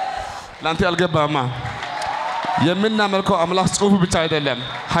ላንተ ያልገባማ የምናመልከው አምላክ ጽሑፍ ብቻ አይደለም፣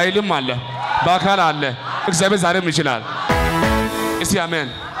 ኃይልም አለ፣ በአካል አለ። እግዚአብሔር ዛሬም ይችላል። እስቲ አሜን።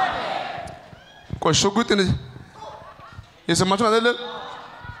 ቆይ ሽጉጥን የሰማችሁ አይደለም?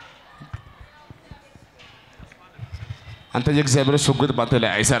 አንተ የእግዚአብሔር ሽጉጥ ባንተ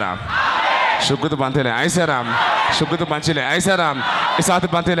ላይ አይሰራም። ሽጉጥ ባንተ ላይ አይሰራም። ሽጉጥ ባንቺ ላይ አይሰራም። እሳት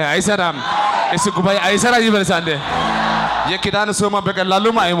ባንተ ላይ አይሰራም። እሱ ጉባኤ አይሰራ ይበልሳል። የኪዳን ሰውማ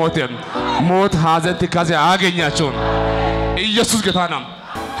በቀላሉም አይሞትም። ሞት፣ ሐዘን፣ ትካዜ አያገኛቸውም። ኢየሱስ ጌታ ነው።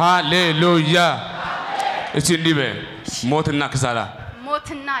 ሃሌሉያ። እስቲ እንዲህ በይ፣ ሞትና ኪሳራ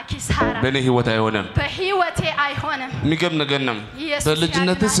በእኔ ህይወት አይሆንም። በህይወቴ አይሆንም። የሚገርም ነገር ነው።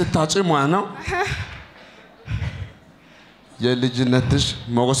 በልጅነትሽ ስታጭም ማለት ነው የልጅነትሽ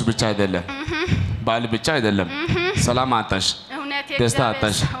ሞገስ ብቻ አይደለም፣ ባል ብቻ አይደለም። ሰላም አጣሽ፣ ደስታ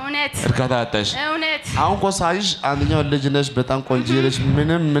አጣሽ፣ እርካታ አጣሽ። አሁን እኮ ሳይሽ አንደኛው ልጅ ነሽ፣ በጣም ቆንጆ ነሽ፣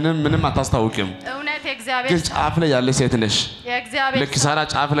 ምንም አታስታውቂም። ግን ጫፍ ላይ ያለ ሴት ነሽ። ለኪሳራ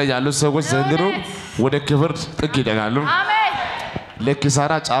ጫፍ ላይ ያሉ ሰዎች ዘንድሮ ወደ ክብር ጥግ ይደጋሉ።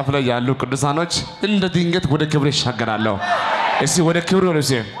 ለኪሳራ ጫፍ ላይ ያሉ ቅዱሳኖች እንደ ድንገት ወደ ክብር ይሻገራሉ። እስቲ ወደ ክብር ነው፣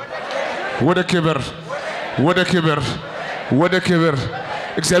 እስቲ ወደ ክብር፣ ወደ ክብር፣ ወደ ክብር።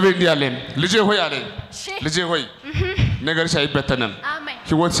 እግዚአብሔር እንዲህ አለኝ፣ ልጄ ሆይ አለኝ፣ ልጄ ሆይ ነገርሽ አይበተንም፣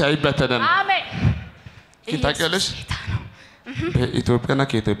 ህይወትሽ አይበተንም። ታውቂያለሽ በኢትዮጵያና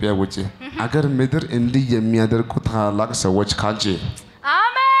ከኢትዮጵያ ውጪ አገር ምድር እንዲህ የሚያደርጉ ታላላቅ ሰዎች ካንቺ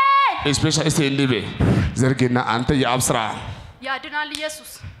አሜን። ስፔሻሊስት እንዲህ በይ ዘርግና አንተ የአብስራ ያድናል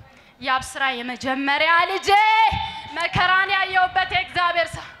ኢየሱስ የአብስራ የመጀመሪያ ልጄ መከራን ያየውበት የእግዚአብሔር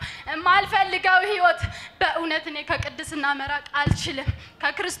ሰው የማልፈልገው ህይወት በእውነት እኔ ከቅድስና መራቅ አልችልም።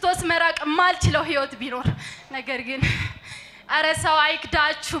 ከክርስቶስ መራቅ የማልችለው ህይወት ቢኖር ነገር ግን አረ ሰው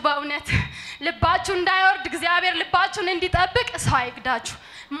አይክዳችሁ። በእውነት ልባችሁ እንዳይወርድ እግዚአብሔር ልባችሁን እንዲጠብቅ ሰው አይክዳችሁ።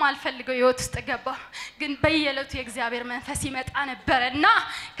 የማልፈልገው ህይወት ውስጥ ገባ። ግን በየዕለቱ የእግዚአብሔር መንፈስ ይመጣ ነበርና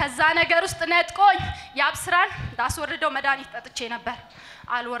ከዛ ነገር ውስጥ ነጥቆኝ የአብስራን ዳስወርደው መድኃኒት ጠጥቼ ነበር፣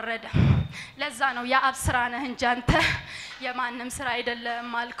 አልወረደም። ለዛ ነው የአብስራ ነህ እንጂ አንተ የማንም ስራ አይደለም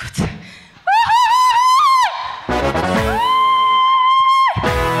አልኩት።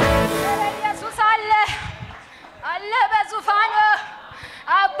 ኢየሱስ አለ በዙፋኑ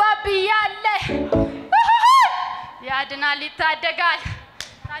አባብዬ አለ። ያድናል፣ ይታደጋል።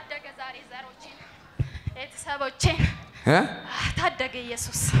 ታደገ ዛሬ ዘሮቼን ቤተሰቦቼን ታደገ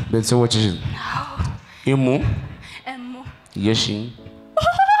ኢየሱስ። ቤተሰቦችሽን እሙ የሺ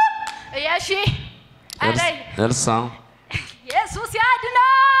እርሳ ኢየሱስ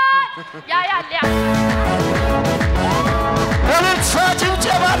ያድናል። ያያለ እልልታ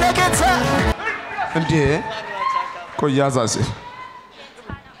ጭብጨባ ለጌታ እንዴ! ቆይ ያዛሴ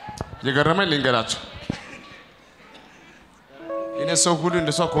የገረመኝ ልንገራችሁ። እኔ ሰው ሁሉ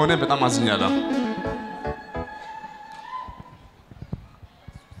እንደሷ ከሆነ በጣም አዝኛለሁ።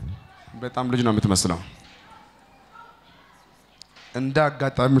 በጣም ልጅ ነው የምትመስለው። እንደ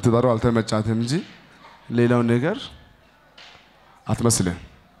አጋጣሚ ትዳሩ አልተመቻትም እንጂ ሌላው ነገር አትመስልም።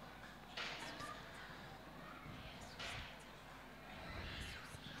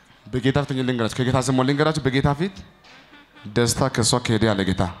 በጌታ ፊት ልንገራችሁ፣ ከጌታ ስሙ ልንገራችሁ። በጌታ ፊት ደስታ ከሷ ከሄደ ያለ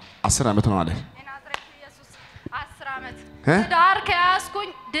ጌታ 10 ዓመት ነው አለ። የናዝሬቱ ኢየሱስ 10 ዓመት ትዳር ከያዝኩኝ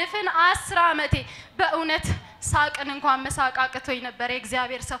ድፍን 10 ዓመቴ በእውነት ሳቅን እንኳን መሳቅ አቅቶኝ ነበር።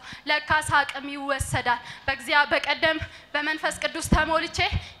 የእግዚአብሔር ሰው ለካ ሳቅም ይወሰዳል። በቀደም በመንፈስ ቅዱስ ተሞልቼ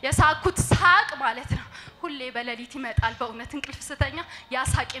የሳቅኩት ሳቅ ማለት ነው ሁሌ በሌሊት ይመጣል። በእውነት እንቅልፍ ስተኛ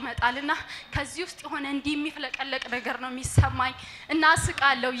ያሳቅ ይመጣልና ከዚህ ውስጥ የሆነ እንዲህ የሚፍለቀለቅ ነገር ነው የሚሰማኝ እና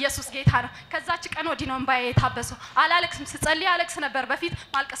ስቃለሁ። ኢየሱስ ጌታ ነው። ከዛች ቀን ወዲህ ነው እንባዬ የታበሰው። አላለቅስም። ስጸልይ አለቅስ ነበር በፊት፣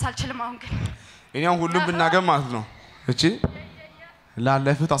 ማልቀስ አልችልም አሁን ግን። እኛም ሁሉም ብናገር ማለት ነው እቺ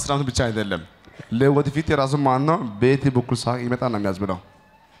ላለፉት 10 ዓመት ብቻ አይደለም ለወደፊት የራሱ ማን ነው ቤት በኩል ሳቅ ይመጣ ነው የሚያዝብለው።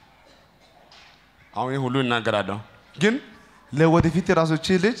 አሁን ሁሉ እናገራለሁ ግን ለወደፊት የራሱ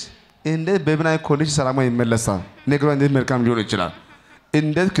እቺ ልጅ እንዴት በብናይ ኮሌጅ ሰላማዊ ይመለሳል? ነገሯ እንዴት መልካም ሊሆን ይችላል?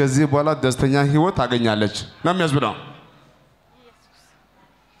 እንዴት ከዚህ በኋላ ደስተኛ ህይወት ታገኛለች ነው የሚያዝብለው።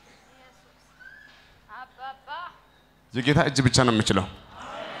 የጌታ እጅ ብቻ ነው የምችለው።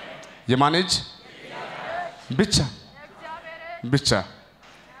 የማን እጅ ብቻ ብቻ።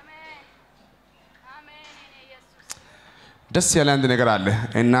 ደስ ያለ አንድ ነገር አለ።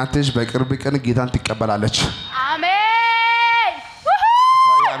 እናትሽ በቅርብ ቀን ጌታን ትቀበላለች። አሜን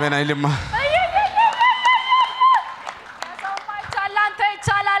አሜን አይልማ። ይቻላል፣ አንተ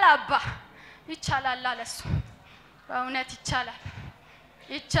ይቻላል፣ አባ ይቻላል አለሱ። በእውነት ይቻላል፣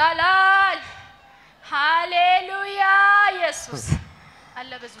 ይቻላል። ሃሌሉያ። ኢየሱስ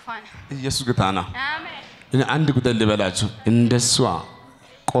አለ በዙፋን። ኢየሱስ ጌታ ነው። አሜን። እኔ አንድ ጉዳይ ልበላችሁ። እንደሷ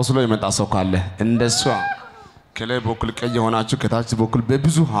ቆስሎ የመጣ ሰው ካለ እንደሷ ከላይ በኩል ቀይ የሆናችሁ ከታች በኩል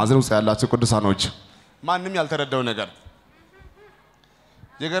በብዙ ሀዘን ውስጥ ያላችሁ ቅዱሳኖች ማንም ያልተረዳው ነገር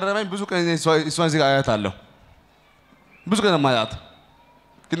የገረመኝ ብዙ ቀን እሷን እዚህ አያታለሁ። ብዙ ቀን ማያት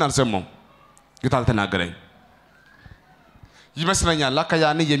ግን አልሰማሁም። ጌታ አልተናገረኝ ይመስለኛል። ላካ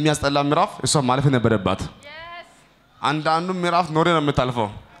ያኔ የሚያስጠላ ምዕራፍ እሷ ማለፍ ነበረባት። አንዳንዱ ምዕራፍ ኖሬ ነው የምታልፈው።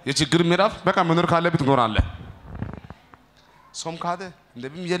 የችግር ምዕራፍ በቃ መኖር ካለብህ ትኖራለህ። ሶም ካደ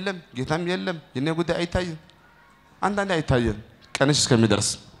እንደብም የለም ጌታም የለም የኔ ጉዳይ አይታይም። አንዳንዴ አይታየም ቀንሽ እስከሚደርስ።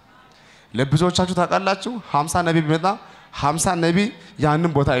 ለብዙዎቻችሁ ታውቃላችሁ 50 ነብይ ቢመጣ 50 ነብይ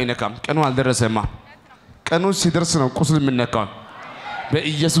ያንን ቦታ አይነካም። ቀኑ አልደረሰማ። ቀኑ ሲደርስ ነው ቁስል የሚነካው።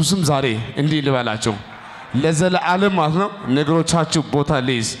 በኢየሱስም ዛሬ እንዲህ ልበላችሁ ለዘላለም ማለት ነው ነገሮቻችሁ ቦታ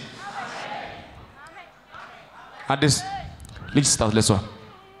ሊይዝ አዲስ ልጅ ስጣት። ለሷ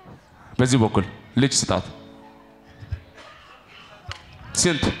በዚህ በኩል ልጅ ስጣት።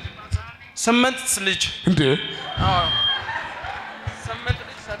 ስንት 8 ልጅ እንዴ? 8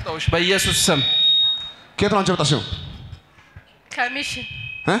 ልጅ ሰጠውሽ በኢየሱስ ስም። ከየት ነው አንቺ የመጣሽው? ከሚሽን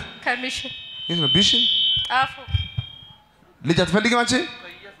ከሚሽን የት ነው ቢሽን? ጣፎ። ልጅ አትፈልጊም አንቺ?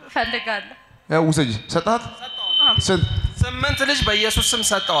 እፈልጋለሁ። ያው ውሰጂ። ሰጣት? ስንት? 8 ልጅ በኢየሱስ ስም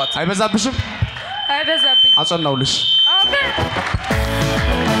ሰጠዋት። አይበዛብሽም? አይበዛብኝ። አጸናውልሽ። አሜን።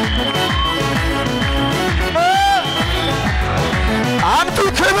 አምጡ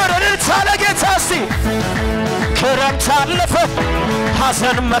ክብር እልልታ ለጌታ እስቲ። ክረምት አለፈ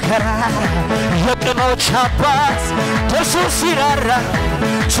ሐዘን መከራ የቅኖች አባት ደርሶ ሲራራ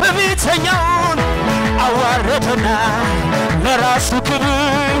ትዕቢተኛውን አዋረደና ለራሱ ክብር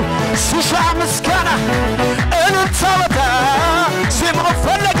ሲሻ ምስጋና እልልታ ወጣ ዜማው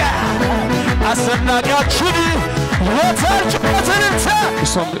ፈለገ አስደናቂያችን የታርጭበት እልልታ።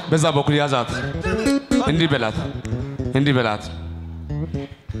 እሷም በዛ በኩል ያዛት። እንዲህ በላት እንዲህ በላት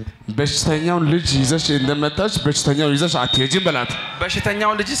በሽተኛውን ልጅ ይዘሽ እንደመጣሽ በሽተኛው ይዘሽ አትሄጂም በላት።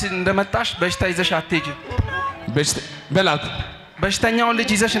 በሽተኛውን ልጅ እንደመጣሽ በሽታ ይዘሽ አትሄጂም በላት። በሽተኛውን ልጅ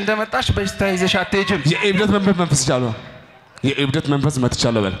ይዘሽ እንደመጣሽ በሽታ ይዘሽ አትሄጂም። የእብደት መንፈስ ይቻላል። የእብደት መንፈስ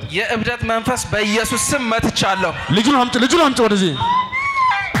መትቻለሁ በል። የእብደት መንፈስ በኢየሱስ ስም መትቻለሁ። ልጁን አምጪ ወደዚህ።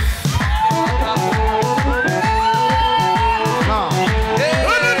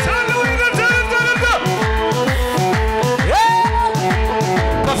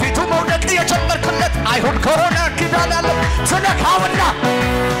 በፊቱ መውደቅ የጨመርክለት አይሁን ከሆነ ኪዳን አለው ትነካውና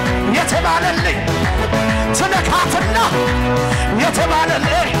የተባለልኝ ትነካትና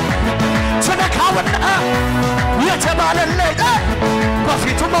የተባለልኝ ትነካውና የተባለልኝ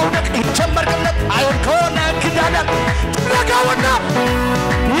በፊቱ መውደቅ የጨመርክለት አይሁን ከሆነ ኪዳን አለው ትነካውና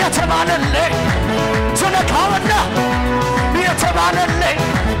የተባለልኝ ትነካውና የተባለልኝ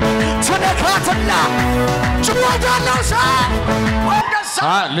ትነካትና ጭወዳለው ሰው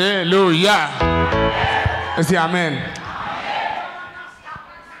ሃሌሉያ። እስቲ አሜን።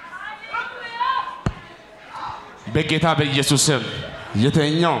 በጌታ በኢየሱስ ስም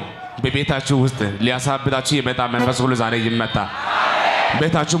የተኛው በቤታችሁ ውስጥ ሊያሳብዳችሁ የመጣ መንፈስ ሁሉ ዛሬ ይመታ።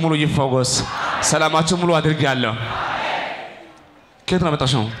 ቤታችሁ ሙሉ ይፈወስ። ሰላማችሁ ሙሉ አድርጌያለሁ። ከየት ነው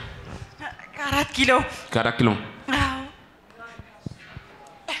መጣሽው? ከ4 ኪሎ። ከ4 ኪሎ።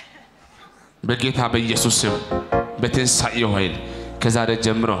 በጌታ በኢየሱስ ስም በትንሳኤው ኃይል ከዛሬ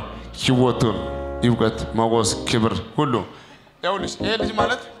ጀምሮ ህይወቱን ይውቀት ሞገስ ክብር ሁሉ ያውልሽ። ይሄ ልጅ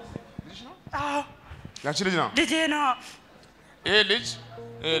ማለት ልጅ ነው? አዎ ያቺ ልጅ ነው። ልጄ ነው። ይሄ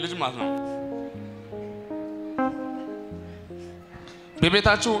ልጅ ማለት ነው።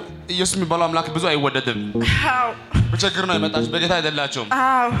 በቤታችሁ ኢየሱስ የሚባለው አምላክ ብዙ አይወደድም። አዎ በችግር ነው የመጣችሁ፣ በጌታ አይደላችሁም።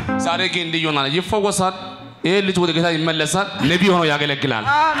 አዎ ዛሬ ግን እንዲህ ይሆናል፣ ይፈወሳል። ይሄ ልጅ ወደ ጌታ ይመለሳል። ነቢይ ሆኖ ያገለግላል።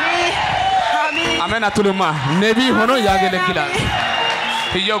 አሜን አሜን አሜን አትሉማ? ነቢይ ሆኖ ያገለግላል።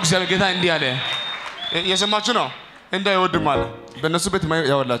 ሕያው እግዚአብሔር ጌታ እንዲህ አለ። እየሰማችሁ ነው? እንዳይወድም አለ። በእነሱ ቤት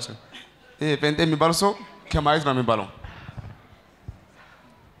ያወላችሁ ይሄ ጴንጤ የሚባለው ሰው ከማየት ነው የሚባለው።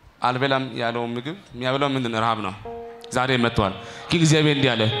 አልበላም ያለው ምግብ የሚያበላው ምንድን ነው? ረሃብ ነው። ዛሬ መጥቷል። ግን እግዚአብሔር እንዲህ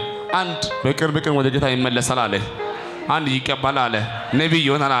አለ፣ አንድ በቅርብ ቀን ወደ ጌታ ይመለሳል አለ። አንድ ይቀባል አለ። ነቢይ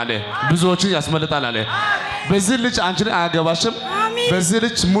ይሆናል አለ። ብዙዎችን ያስመልጣል አለ። በዚህ ልጅ አንቺን አያገባሽም። በዚህ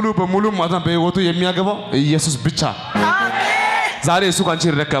ልጅ ሙሉ በሙሉ ማለት ነው በህይወቱ የሚያገባው ኢየሱስ ብቻ። ዛሬ እሱ ካንቺ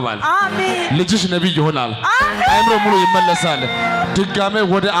ይረከባል። ልጅሽ ነብይ ይሆናል። አይምሮ ሙሉ ይመለሳል። ድጋሜ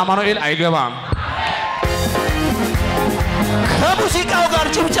ወደ አማኑኤል አይገባም። ከሙዚቃው ጋር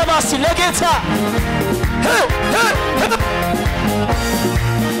ጭብጨባ ለጌታ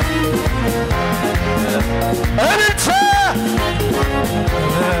እልልታ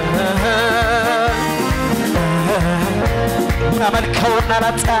መልከውና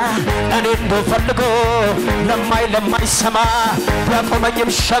ላጣ እኔ እንደፈልጎ ለማይሰማ ያቆመኝም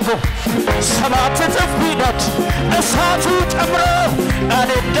ሸንጎ ሰባት እጥፍ ቢነድ እሳቱ ጨምሮ እኔ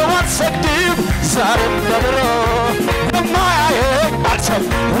እንደው አልሰግድም ዛሬም በድሮ ለማያየኝ አልሰብ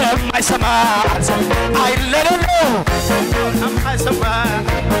ለማይሰማ አልሰብ አይለለለው ለማይሰማ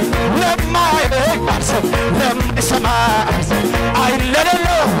ለማያየኝ አልሰብ ለማይሰማ አልሰብ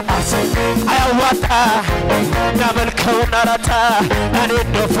አይለለለው አልሰብ አያዋጣ ያመልከውና ላጣ እኔ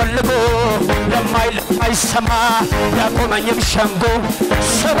እንደፈልጎ ለማይሰማ ያቆመኝም ሸንጎ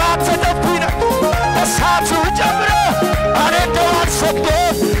ሰባት እጥፍ ቢነድ እሳቱ ጨምሮ እኔ እንደው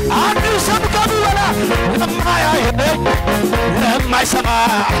አልሰግድም አንዱ ሰው ከሚበላ ለማያየኝ ለማይሰማ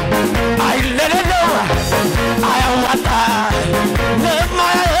አይለለለው አያዋጣ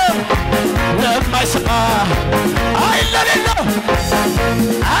ለማያየኝ ለማይሰማ አይለለለው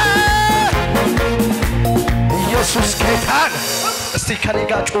ኢየሱስ ጌታ ነው። እስቲ ከኔ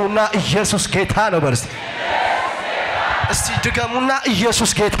ጋር ጩና ኢየሱስ ጌታ ነው በርስ። እስቲ ድገሙና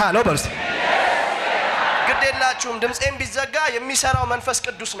ኢየሱስ ጌታ ነው በርስ። ግዴላችሁም ድምጼን ቢዘጋ የሚሰራው መንፈስ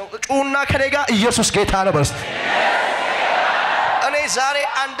ቅዱስ ነው። ጩና ከኔ ጋር ኢየሱስ ጌታ ነው በርስ። እኔ ዛሬ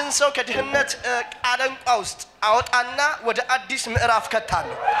አንድን ሰው ከድህነት አለንቋ ውስጥ አወጣና ወደ አዲስ ምዕራፍ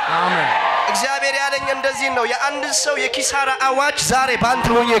ከታለሁ። አሜን። እግዚአብሔር ያለኝ እንደዚህ ነው። የአንድን ሰው የኪሳራ አዋጅ ዛሬ ባንተ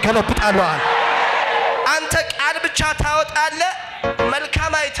ሆኜ ገለብጣለሁ። አንተ ቃል ብቻ ታወጣለህ።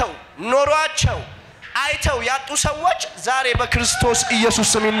 መልካም አይተው ኖሯቸው አይተው ያጡ ሰዎች ዛሬ በክርስቶስ ኢየሱስ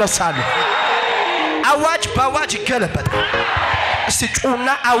ስም ይነሳሉ። አዋጅ በአዋጅ ይገለበጣል። እስቲ ጩና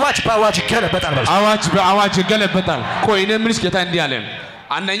አዋጅ በአዋጅ ይገለበጣል። አዋጅ በአዋጅ ይገለበጣል። ቆይ እኔ ምንስ ጌታ እንዲህ አለ።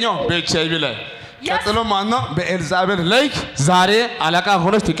 አንደኛው በኤችአይቪ ላይ ቀጥሎ ማነው በኤልዛቤል ላይ ዛሬ አለቃ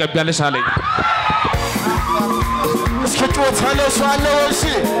ሆነሽ ትቀበያለሽ አለኝ። እስኪ ጮታለሽ አለው ሲ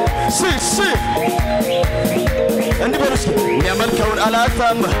እንዲህ በሉስ የሚያመልከውን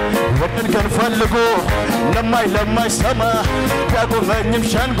አላጣም ወደን ከን ፈልጎ ለማይሰማ ያቆመኝም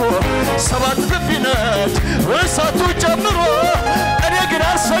ሸንጎ ሰባት እጥፍ ቢነድ እሳቱ ጨምሮ እኔ ግን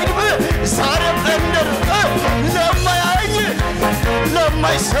አልሰግድም ዛሬም እንደርጠ ለማያየኝ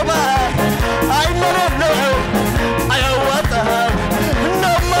ለማይሰማ አይለለው አያዋጣም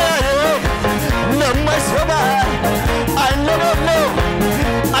ለማያየኝ ለማይሰማ አይለለው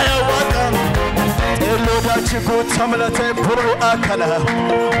አያዋጣም ሎዳችኩ ተምለተ ብሩ አከና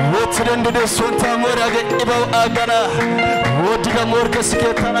ወትደንደ ሶንታ ሞራገ ኢባው አገና ወዲጋ ሞርከስ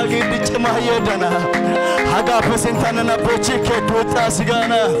ከታና ግድ ጭማየደና ሀጋ ፈሰንታና ቦቼ ከዶታ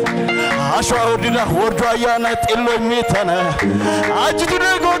ሲጋና አሽዋ ወዲና ወርዶ አያና ጥሎ ሚተና አጅቱ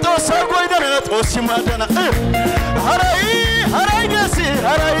ደጎጦ ሰጎይደና ጦሲ ማደና ሀራይ ደሲ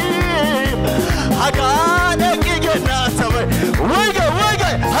ሀራይ ሀጋ ደቂገና ተበይ ወይጋ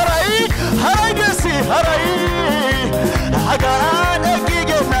ሀራይ ደሲ ሀራይ ሀጋ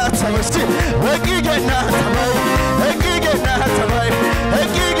ደቂገና ተበስቲ ወቂገና ተበይ ወቂገና ተበይ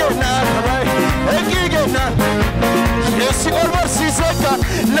ወቂገና ተበይ ወቂገና የሲኦል በር ሲዘጋ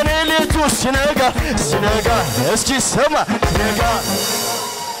ለሌሊቱ ሲነጋ እስኪ ሰማ ሲነጋ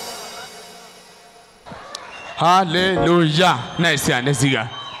ሃሌሉያ ናይስ ያነዚጋ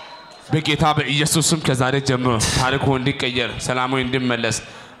በጌታ በኢየሱስም ከዛሬ ጀምሮ ታሪኩ እንዲቀየር ሰላሙ እንዲመለስ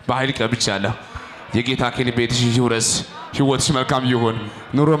በኃይል ቀብቻለሁ። የጌታ ከኔ ቤትሽ ይውረስ፣ ህይወትሽ መልካም ይሁን፣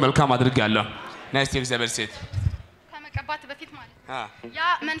 ኑሮ መልካም አድርጋለሁ። ናይስ የእግዚአብሔር ሴት ከመቀባት በፊት ማለት ያ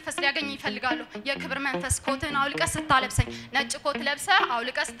መንፈስ ሊያገኝ ይፈልጋሉ። የክብር መንፈስ ኮትን አውልቀ ስታለብሰኝ ነጭ ኮት ለብሰ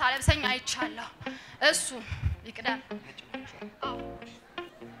አውልቀ ስታለብሰኝ አይቻለሁ። እሱ ይቅደም።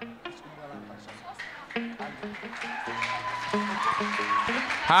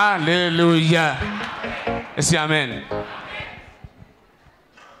 ሃሌሉያ እስቲ አሜን።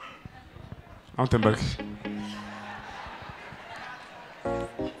 አሁን ተንበርክ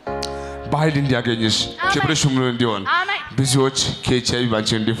በኃይል እንዲያገኝሽ ክብርሽ ሙሉ እንዲሆን ብዙዎች ከኤችአይቪ ባንቺ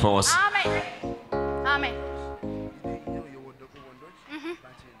እንዲፈወስ አሜን።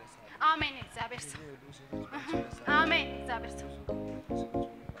 አሜን። እግዚአብሔር ሰው አሜን። እግዚአብሔር ሰው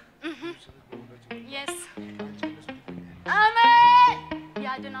yes አሜን።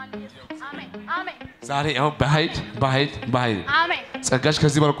 ያድናል ኢየሱስ አሜን። አሜን። ዛሬ ያው በኃይል አሜን። ጸጋሽ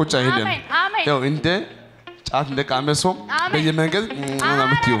ከዚህ በኋላ ቁጭ አይደለም። ያው እንደ ጫት ለቃመ ሰው በየመንገድ ነው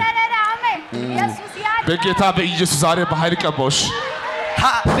የምትዩ በጌታ በኢየሱስ ዛሬ በኃይል ቀባውሽ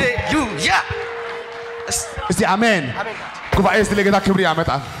ሃሌሉያ እስቲ አሜን ጉባኤ እስቲ ለጌታ ክብር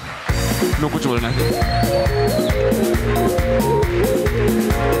ያመጣል ነው ቁጭ ብለናል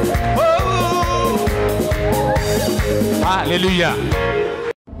ሃሌሉያ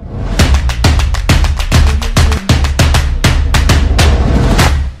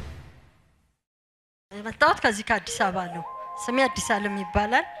የመጣሁት ከዚህ ከአዲስ አበባ ነው ስሜ አዲስ ዓለም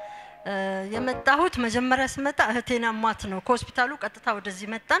ይባላል የመጣሁት መጀመሪያ ስመጣ እህቴና ማት ነው ከሆስፒታሉ ቀጥታ ወደዚህ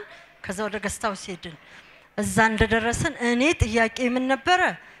መጣን ከዛ ወደ ገስታው ሄድን እዛ እንደደረስን እኔ ጥያቄ ምን ነበረ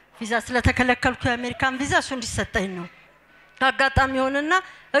ቪዛ ስለተከለከልኩ የአሜሪካን ቪዛ እሱ እንዲሰጠኝ ነው አጋጣሚ ሆነና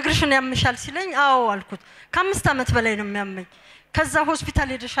እግርሽን ያምሻል ሲለኝ አዎ አልኩት ከ5 አመት በላይ ነው የሚያመኝ ከዛ ሆስፒታል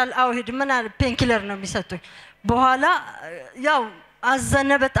ሄደሻል አዎ ሄድ ምን አለ ፔንኪለር ነው የሚሰጡኝ በኋላ ያው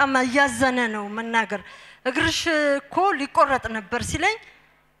አዘነ በጣም ያዘነ ነው መናገር እግርሽ እኮ ሊቆረጥ ነበር ሲለኝ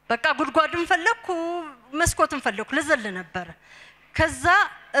በቃ ጉድጓድን ፈለኩ መስኮትን ፈለኩ ለዘል ነበር ከዛ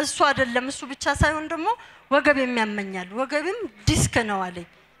እሱ አይደለም እሱ ብቻ ሳይሆን ደግሞ ወገቤም ያመኛል ወገቤም ዲስክ ነው አለኝ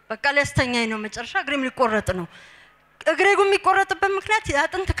በቃ ለስተኛይ ነው መጨረሻ እግሬም ሊቆረጥ ነው እግሬጉ የሚቆረጥበት ምክንያት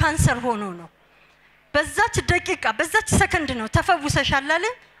ያጥንት ካንሰር ሆኖ ነው በዛች ደቂቃ በዛች ሰከንድ ነው ተፈውሰሻል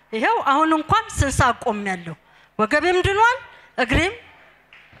አለኝ ይሄው አሁን እንኳን ስንሳ ቆም ያለው ወገቤም ድኗል እግሬም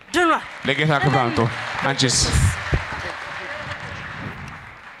ድኗል ለጌታ ክብር አምጡ አንቺስ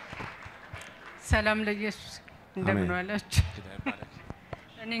ሰላም ለኢየሱስ እንደምን ዋላችሁ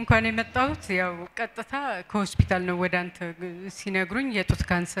እኔ እንኳን የመጣሁት ያው ቀጥታ ከሆስፒታል ነው ወደ አንተ ሲነግሩኝ የጡት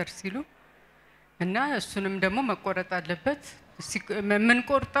ካንሰር ሲሉ እና እሱንም ደግሞ መቆረጥ አለበት ምን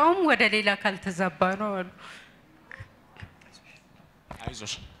ቆርጣውም ወደ ሌላ ካልተዛባ ነው አሉ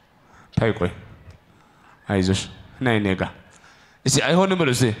አይዞሽ ታይቆይ አይዞሽ ነይ ነጋ እሺ አይሆንም ብሎ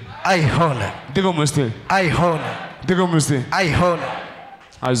እሺ አይሆንም ድገሙ እስቲ አይሆንም ድገሙ እስቲ አይሆንም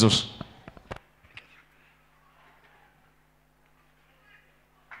አይዞሽ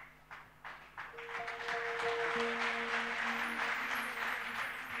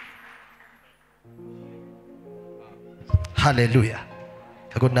ሃሌሉያ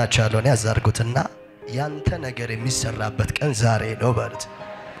ከጎናችሁ ያለውን ያዛርጉትና ያንተ ነገር የሚሰራበት ቀን ዛሬ ነው በሉት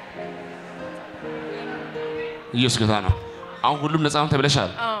ኢየሱስ ጌታ ነው አሁን ሁሉም ነፃ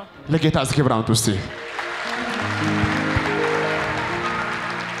ተብለሻል ለጌታ እስኪ ክብር አምጡ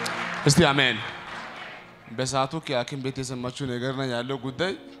እስቲ አሜን በሰዓቱ ከሐኪም ቤት የሰማችሁ ነገር ነው ያለው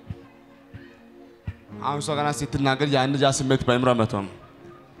ጉዳይ አሁን ሰው ገና ስትናገር ያን ጃ ስሜት ባይምራ መቶም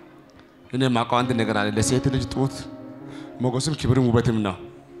እኔ ማውቀው አንድ ነገር አለ ለሴት ልጅ ጡት ሞገስም ክብርም ውበትም ነው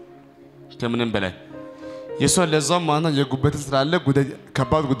ከምንም በላይ የሷ ለዛው ማና የጉበት ስላለ ጉዳይ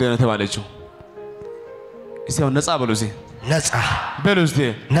ከባድ ጉዳይ ነው ተባለችው እስቲ ነፃ በሉዚ ነፃ በሉዚ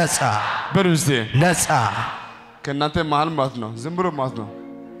ነፃ በሉዚ ነፃ ከእናንተ መሀል ማለት ነው ዝም ብሎ ማለት ነው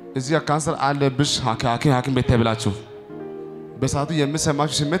እዚህ ካንሰር አለብሽ ሐኪም ቤት ተብላችሁ በሰዓቱ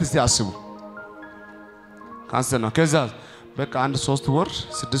የምሰማችሁ ስሜት እስቲ አስቡ ካንሰር ነው ከዛ በቃ አንድ 3 ወር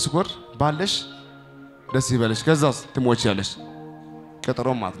 6 ወር ባለሽ ደስ ይበልሽ ከዛ ትሞቻለሽ ቀጠሮ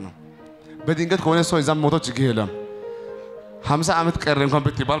ማለት ነው በድንገት ከሆነ ሰው እዛም ሞቶ ችግር የለም 50 አመት ቀረ እንኳን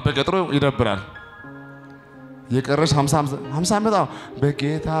ብትባል በቀጠሮ ይደብራል የቀረሽ 50 አመት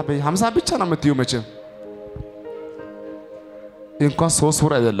በጌታ በ50 ብቻ ነው የምትዩ መቼም እንኳን 3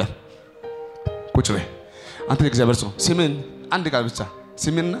 ወር አይደለም ቁጭ በይ አንተ እግዚአብሔር ሰው ሲምን አንድ ቃል ብቻ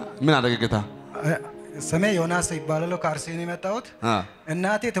ሲምንና ምን አደረገ ጌታ ስሜ ዮናስ ይባላል ከአርሲ ነው የመጣሁት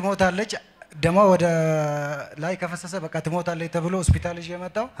እናቴ ትሞታለች ደሞ ወደ ላይ ከፈሰሰ በቃ ትሞታለች ተብሎ ሆስፒታል ይዤ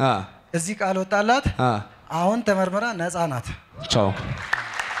መጣሁ እዚህ ቃል ወጣላት አሁን ተመርመራ ነፃ ናት ቻው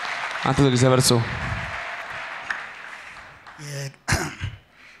አንተ እግዚአብሔር ሰው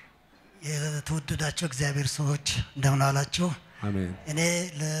የተወደዳችሁ እግዚአብሔር ሰዎች እንደምን አላችሁ አሜን እኔ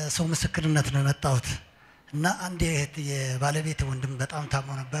ለሰው ምስክርነት ነው መጣሁት እና አንድ የባለቤት ወንድም በጣም ታሞ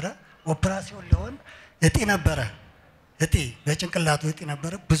ነበረ ኦፕራሲዮን ሊሆን እጢ ነበረ እጢ በጭንቅላቱ እጢ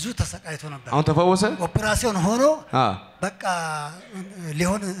ነበረ ብዙ ተሰቃይቶ ነበር አሁን ተፈወሰ ኦፕራሲዮን ሆኖ በቃ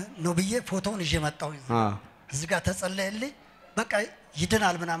ሊሆን ነው ብዬ ፎቶውን ይዤ መጣሁ እዚህ ጋር ተጸለየልኝ በቃ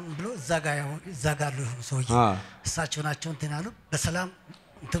ይድናል ምናምን ብሎ እዛ ጋር ሰውዬ እሳቸው ናቸው እንትን አሉ በሰላም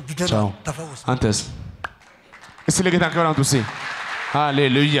ቪዲዮ ተፈወሰ አንተስ እስቲ ለጌታ ክብር አምጡ እስቲ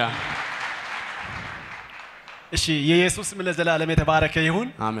ሃሌሉያ እሺ የኢየሱስ ስም ለዘላለም የተባረከ ይሁን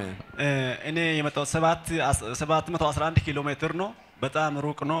አሜን እኔ የመጣው 711 ኪሎ ሜትር ነው በጣም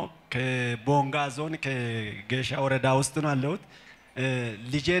ሩቅ ነው ከቦንጋ ዞን ከጌሻ ወረዳ ውስጥ ነው ያለሁት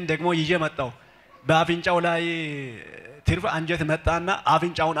ልጄን ደግሞ ይዤ መጣሁ በአፍንጫው ላይ ትርፍ አንጀት መጣና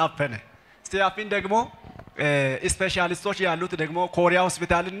አፍንጫውን አፈነ ስቲያፊን ደግሞ ስፔሻሊስቶች ያሉት ደግሞ ኮሪያ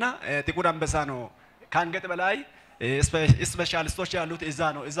ሆስፒታልና ጥቁር አንበሳ ነው ካንገት በላይ ስፔሻሊስቶች ያሉት እዛ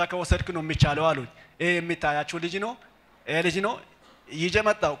ነው እዛ ከወሰድክ ነው የሚቻለው አሉኝ ይሄ የሚታያችሁ ልጅ ነው ይዤ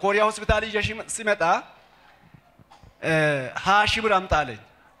መጣሁ ኮሪያ ሆስፒታል ይዤ ሲመጣ 20 ሺህ ብር አምጣለኝ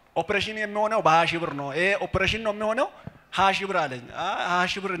ኦፕሬሽን የሚሆነው በ20 ሺህ ብር ነው ይሄ ኦፕሬሽን ነው የሚሆነው 20 ሺህ ብር አለኝ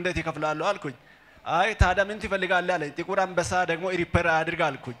 20 ሺህ ብር እንዴት ይከፍላሉ አልኩኝ አይ ታዲያ ምን ትፈልጋለህ አለኝ ጥቁር አንበሳ ደግሞ ሪፐር አድርግ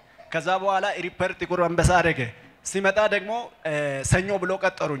አልኩኝ ከዛ በኋላ ሪፐር ጥቁር አንበሳ አደረገ ሲመጣ ደግሞ ሰኞ ብሎ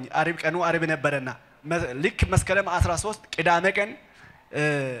ቀጠሩኝ ቀኑ አርብ ነበርና ልክ መስከረም 13 ቅዳሜ ቀን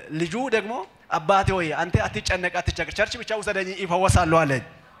ልጁ ደግሞ አባቴ ሆይ አንተ አትጨነቅ አትቸገር ቸርች ብቻ ውሰደኝ ይፈወሳለሁ አለኝ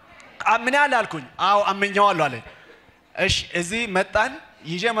አምናለሁ አልኩኝ አዎ አምኛለሁ አለኝ እሺ እዚህ መጣን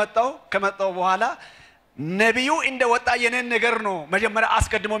ይዤ መጣው ከመጣው በኋላ ነብዩ እንደወጣ የኔን ነገር ነው መጀመሪያ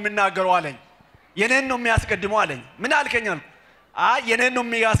አስቀድሞ የሚናገረው አለኝ የኔን ነው የሚያስቀድመው አለኝ ምን አልከኝ አልኩ የኔን ነው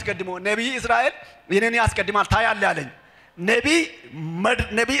የሚያስቀድመው ነብይ እስራኤል የኔን ያስቀድማል ታያለህ አለኝ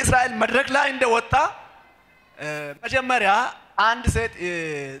ነብይ እስራኤል መድረክ ላይ እንደወጣ መጀመሪያ አንድ ሴት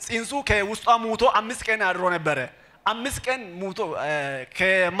ጽንሱ ከውስጧ ሞቶ 5 ቀን አድሮ ነበር 5 ቀን ሞቶ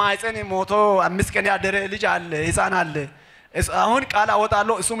ከማይፀን ሞቶ 5 ቀን ያደረ ልጅ አለ ህፃን አለ አሁን ቃል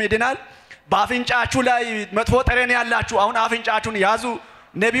አወጣለሁ እሱም ይድናል በአፍንጫችሁ ላይ መጥፎ ጠረን ያላችሁ አሁን አፍንጫችሁን ያዙ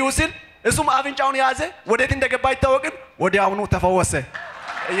ነብዩ ሲል እሱም አፍንጫውን ያዘ ወዴት እንደገባ አይታወቅም ወዲያውኑ ተፈወሰ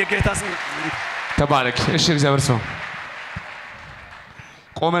የጌታ ስም ተባረክ እሺ እግዚአብሔር ሰው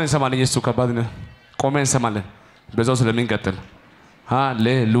ቆመን እንሰማለን ኢየሱስ ከባድ ነው ቆመን እንሰማለን በዛው ስለምንቀጥል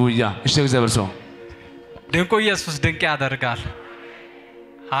ሃሌሉያ እሺ እግዚአብሔር ሰው ድንቁ ኢየሱስ ድንቅ ያደርጋል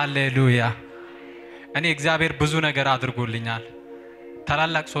ሃሌሉያ እኔ እግዚአብሔር ብዙ ነገር አድርጎልኛል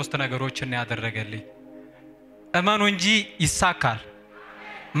ታላላቅ 3 ነገሮችን ያደረገልኝ እመኑ እንጂ ይሳካል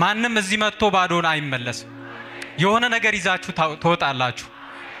ማንም እዚህ መጥቶ ባዶን አይመለስም የሆነ ነገር ይዛችሁ ተወጣላችሁ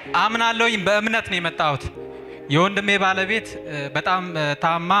አምናለሁኝ በእምነት ነው የመጣሁት የወንድሜ ባለቤት በጣም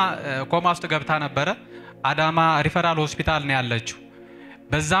ታማ ኮማ ውስጥ ገብታ ነበር አዳማ ሪፈራል ሆስፒታል ነው ያለችው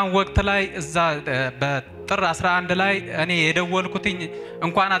በዛን ወቅት ላይ እዛ በጥር 11 ላይ እኔ የደወልኩትኝ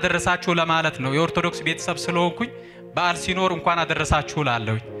እንኳን አደረሳችሁ ለማለት ነው የኦርቶዶክስ ቤተሰብ ስለሆንኩኝ በዓል ሲኖር እንኳን አደረሳችሁ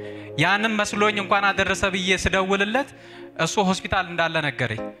ላለሁኝ ያንን መስሎኝ እንኳን አደረሰ ብዬ ስደውልለት እሱ ሆስፒታል እንዳለ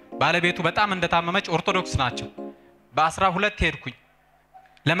ነገረኝ ባለቤቱ በጣም እንደታመመች ኦርቶዶክስ ናቸው በ12 ሄድኩኝ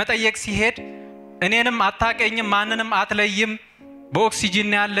ለመጠየቅ ሲሄድ እኔንም አታቀኝም ማንንም አትለይም በኦክሲጂን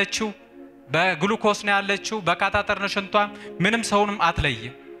ነው ያለችው በግሉኮስ ነው ያለችው በካታተር ነው ሽንቷም ምንም ሰውንም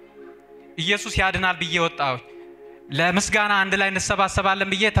አትለይም ኢየሱስ ያድናል ብዬ ወጣሁ ለምስጋና አንድ ላይ እንሰባሰባለን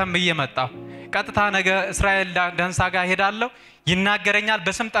ብዬ ተንብዬ መጣሁ ቀጥታ ነገ እስራኤል ዳንሳ ጋር ሄዳለሁ ይናገረኛል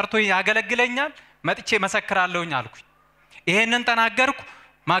በስም ጠርቶ ያገለግለኛል መጥቼ መሰክራለሁኝ አልኩኝ ይሄንን ተናገርኩ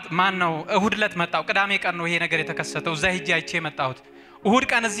ማን ነው እሁድ ዕለት መጣው ቅዳሜ ቀን ነው ይሄ ነገር የተከሰተው እዛ ሂጄ አይቼ መጣሁት እሁድ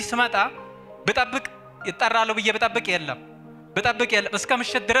ቀን እዚህ ስመጣ በጠብቅ ይጣራለው ብዬ በጠብቅ የለም እስከ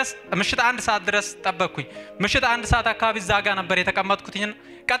ምሽት ድረስ ምሽት 1 ሰዓት ድረስ ጠበቅኩኝ ምሽት 1 ሰዓት አካባቢ ዛጋ ነበር የተቀመጥኩትኝ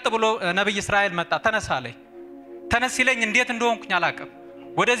ቀጥ ብሎ ነብይ እስራኤል መጣ ተነስ ይለኝ እንዴት እንደሆንኩኝ አላቀም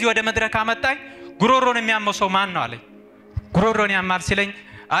ወደዚህ ወደ መድረክ አመጣኝ ጉሮሮን የሚያመሰው ማን ነው አለኝ ጉሮሮን ያማል ሲለኝ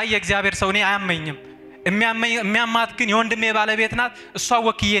አይ የእግዚአብሔር ሰው እኔ አያመኝም የሚያማት ግን የወንድሜ ባለቤት ናት እሷ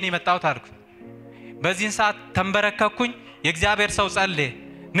ወክዬ ነው የመጣሁት አልኩኝ በዚህን ሰዓት ተንበረከኩኝ የእግዚአብሔር ሰው ጸልየ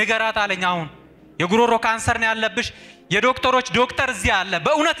ንገራት አለኝ አሁን የጉሮሮ ካንሰር ነው ያለብሽ የዶክተሮች ዶክተር እዚህ አለ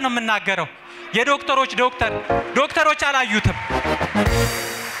በእውነት ነው የምናገረው የዶክተሮች ዶክተሮች አላዩትም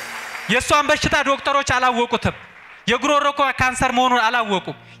የሷን በሽታ ዶክተሮች አላወቁትም የጉሮሮ ካንሰር መሆኑን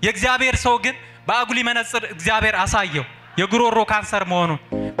አላወቁም የእግዚአብሔር ሰው ግን በአጉሊ መነጽር እግዚአብሔር አሳየው የጉሮሮ ካንሰር መሆኑን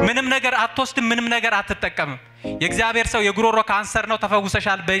ምንም ነገር አትወስድም ምንም ነገር አትጠቀምም የእግዚአብሔር ሰው የጉሮሮ ካንሰር ነው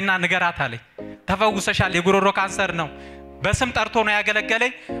ተፈውሰሻል በእና ንገራት አለኝ ተፈውሰሻል የጉሮሮ ካንሰር ነው በስም ጠርቶ ነው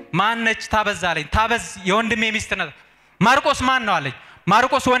ያገለገለኝ ማነች ታበዛለኝ ታበዝ የወንድሜ ሚስት ነው ማርቆስ ማን ነው አለኝ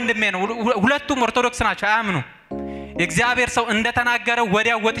ማርቆስ ወንድሜ ነው ሁለቱም ኦርቶዶክስ ናቸው አያምኑ የእግዚአብሔር ሰው እንደተናገረው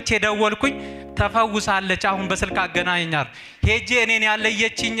ወዲያው ወጥቼ ደወልኩኝ ተፈውሳለች አሁን በስልክ አገናኘኛል ሄጄ እኔን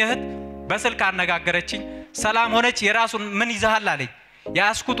ያለየችኝ እህት በስልክ አነጋገረችኝ ሰላም ሆነች የራሱን ምን ይዛሃል አለኝ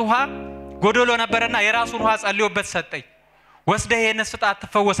ያስኩት ውሃ ጎዶሎ ነበርና የራሱን ውሃ ጸልዮበት ሰጠኝ ወስደ ይሄን ስጣት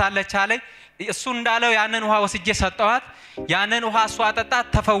ተፈወሳለች አለኝ እሱ እንዳለው ያንን ውሃ ወስጄ ሰጠዋት ያንን ውሃ እሷ አጠጣት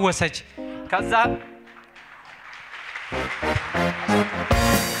ተፈወሰች ከዛ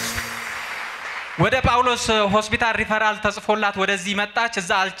ወደ ጳውሎስ ሆስፒታል ሪፈራል ተጽፎላት ወደዚህ መጣች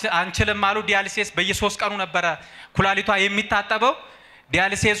እዛ አንችልም አሉ ዲያሊሲስ በየ3 ቀኑ ነበር ኩላሊቷ የሚታጠበው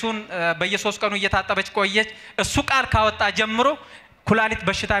ዲያሊሲሱን በየ3 ቀኑ እየታጠበች ቆየች እሱ ቃል ካወጣ ጀምሮ ኩላሊት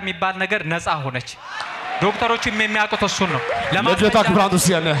በሽታ የሚባል ነገር ነፃ ሆነች ዶክተሮችም የሚያውቁት እሱን ነው ለጌታ ክብር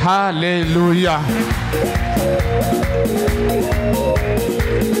ሲያለ ሃሌሉያ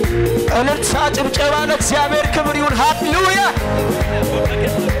እልልታ ጭብጨባ ለእግዚአብሔር ክብር ይሁን ሃሌሉያ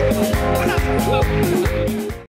Woo!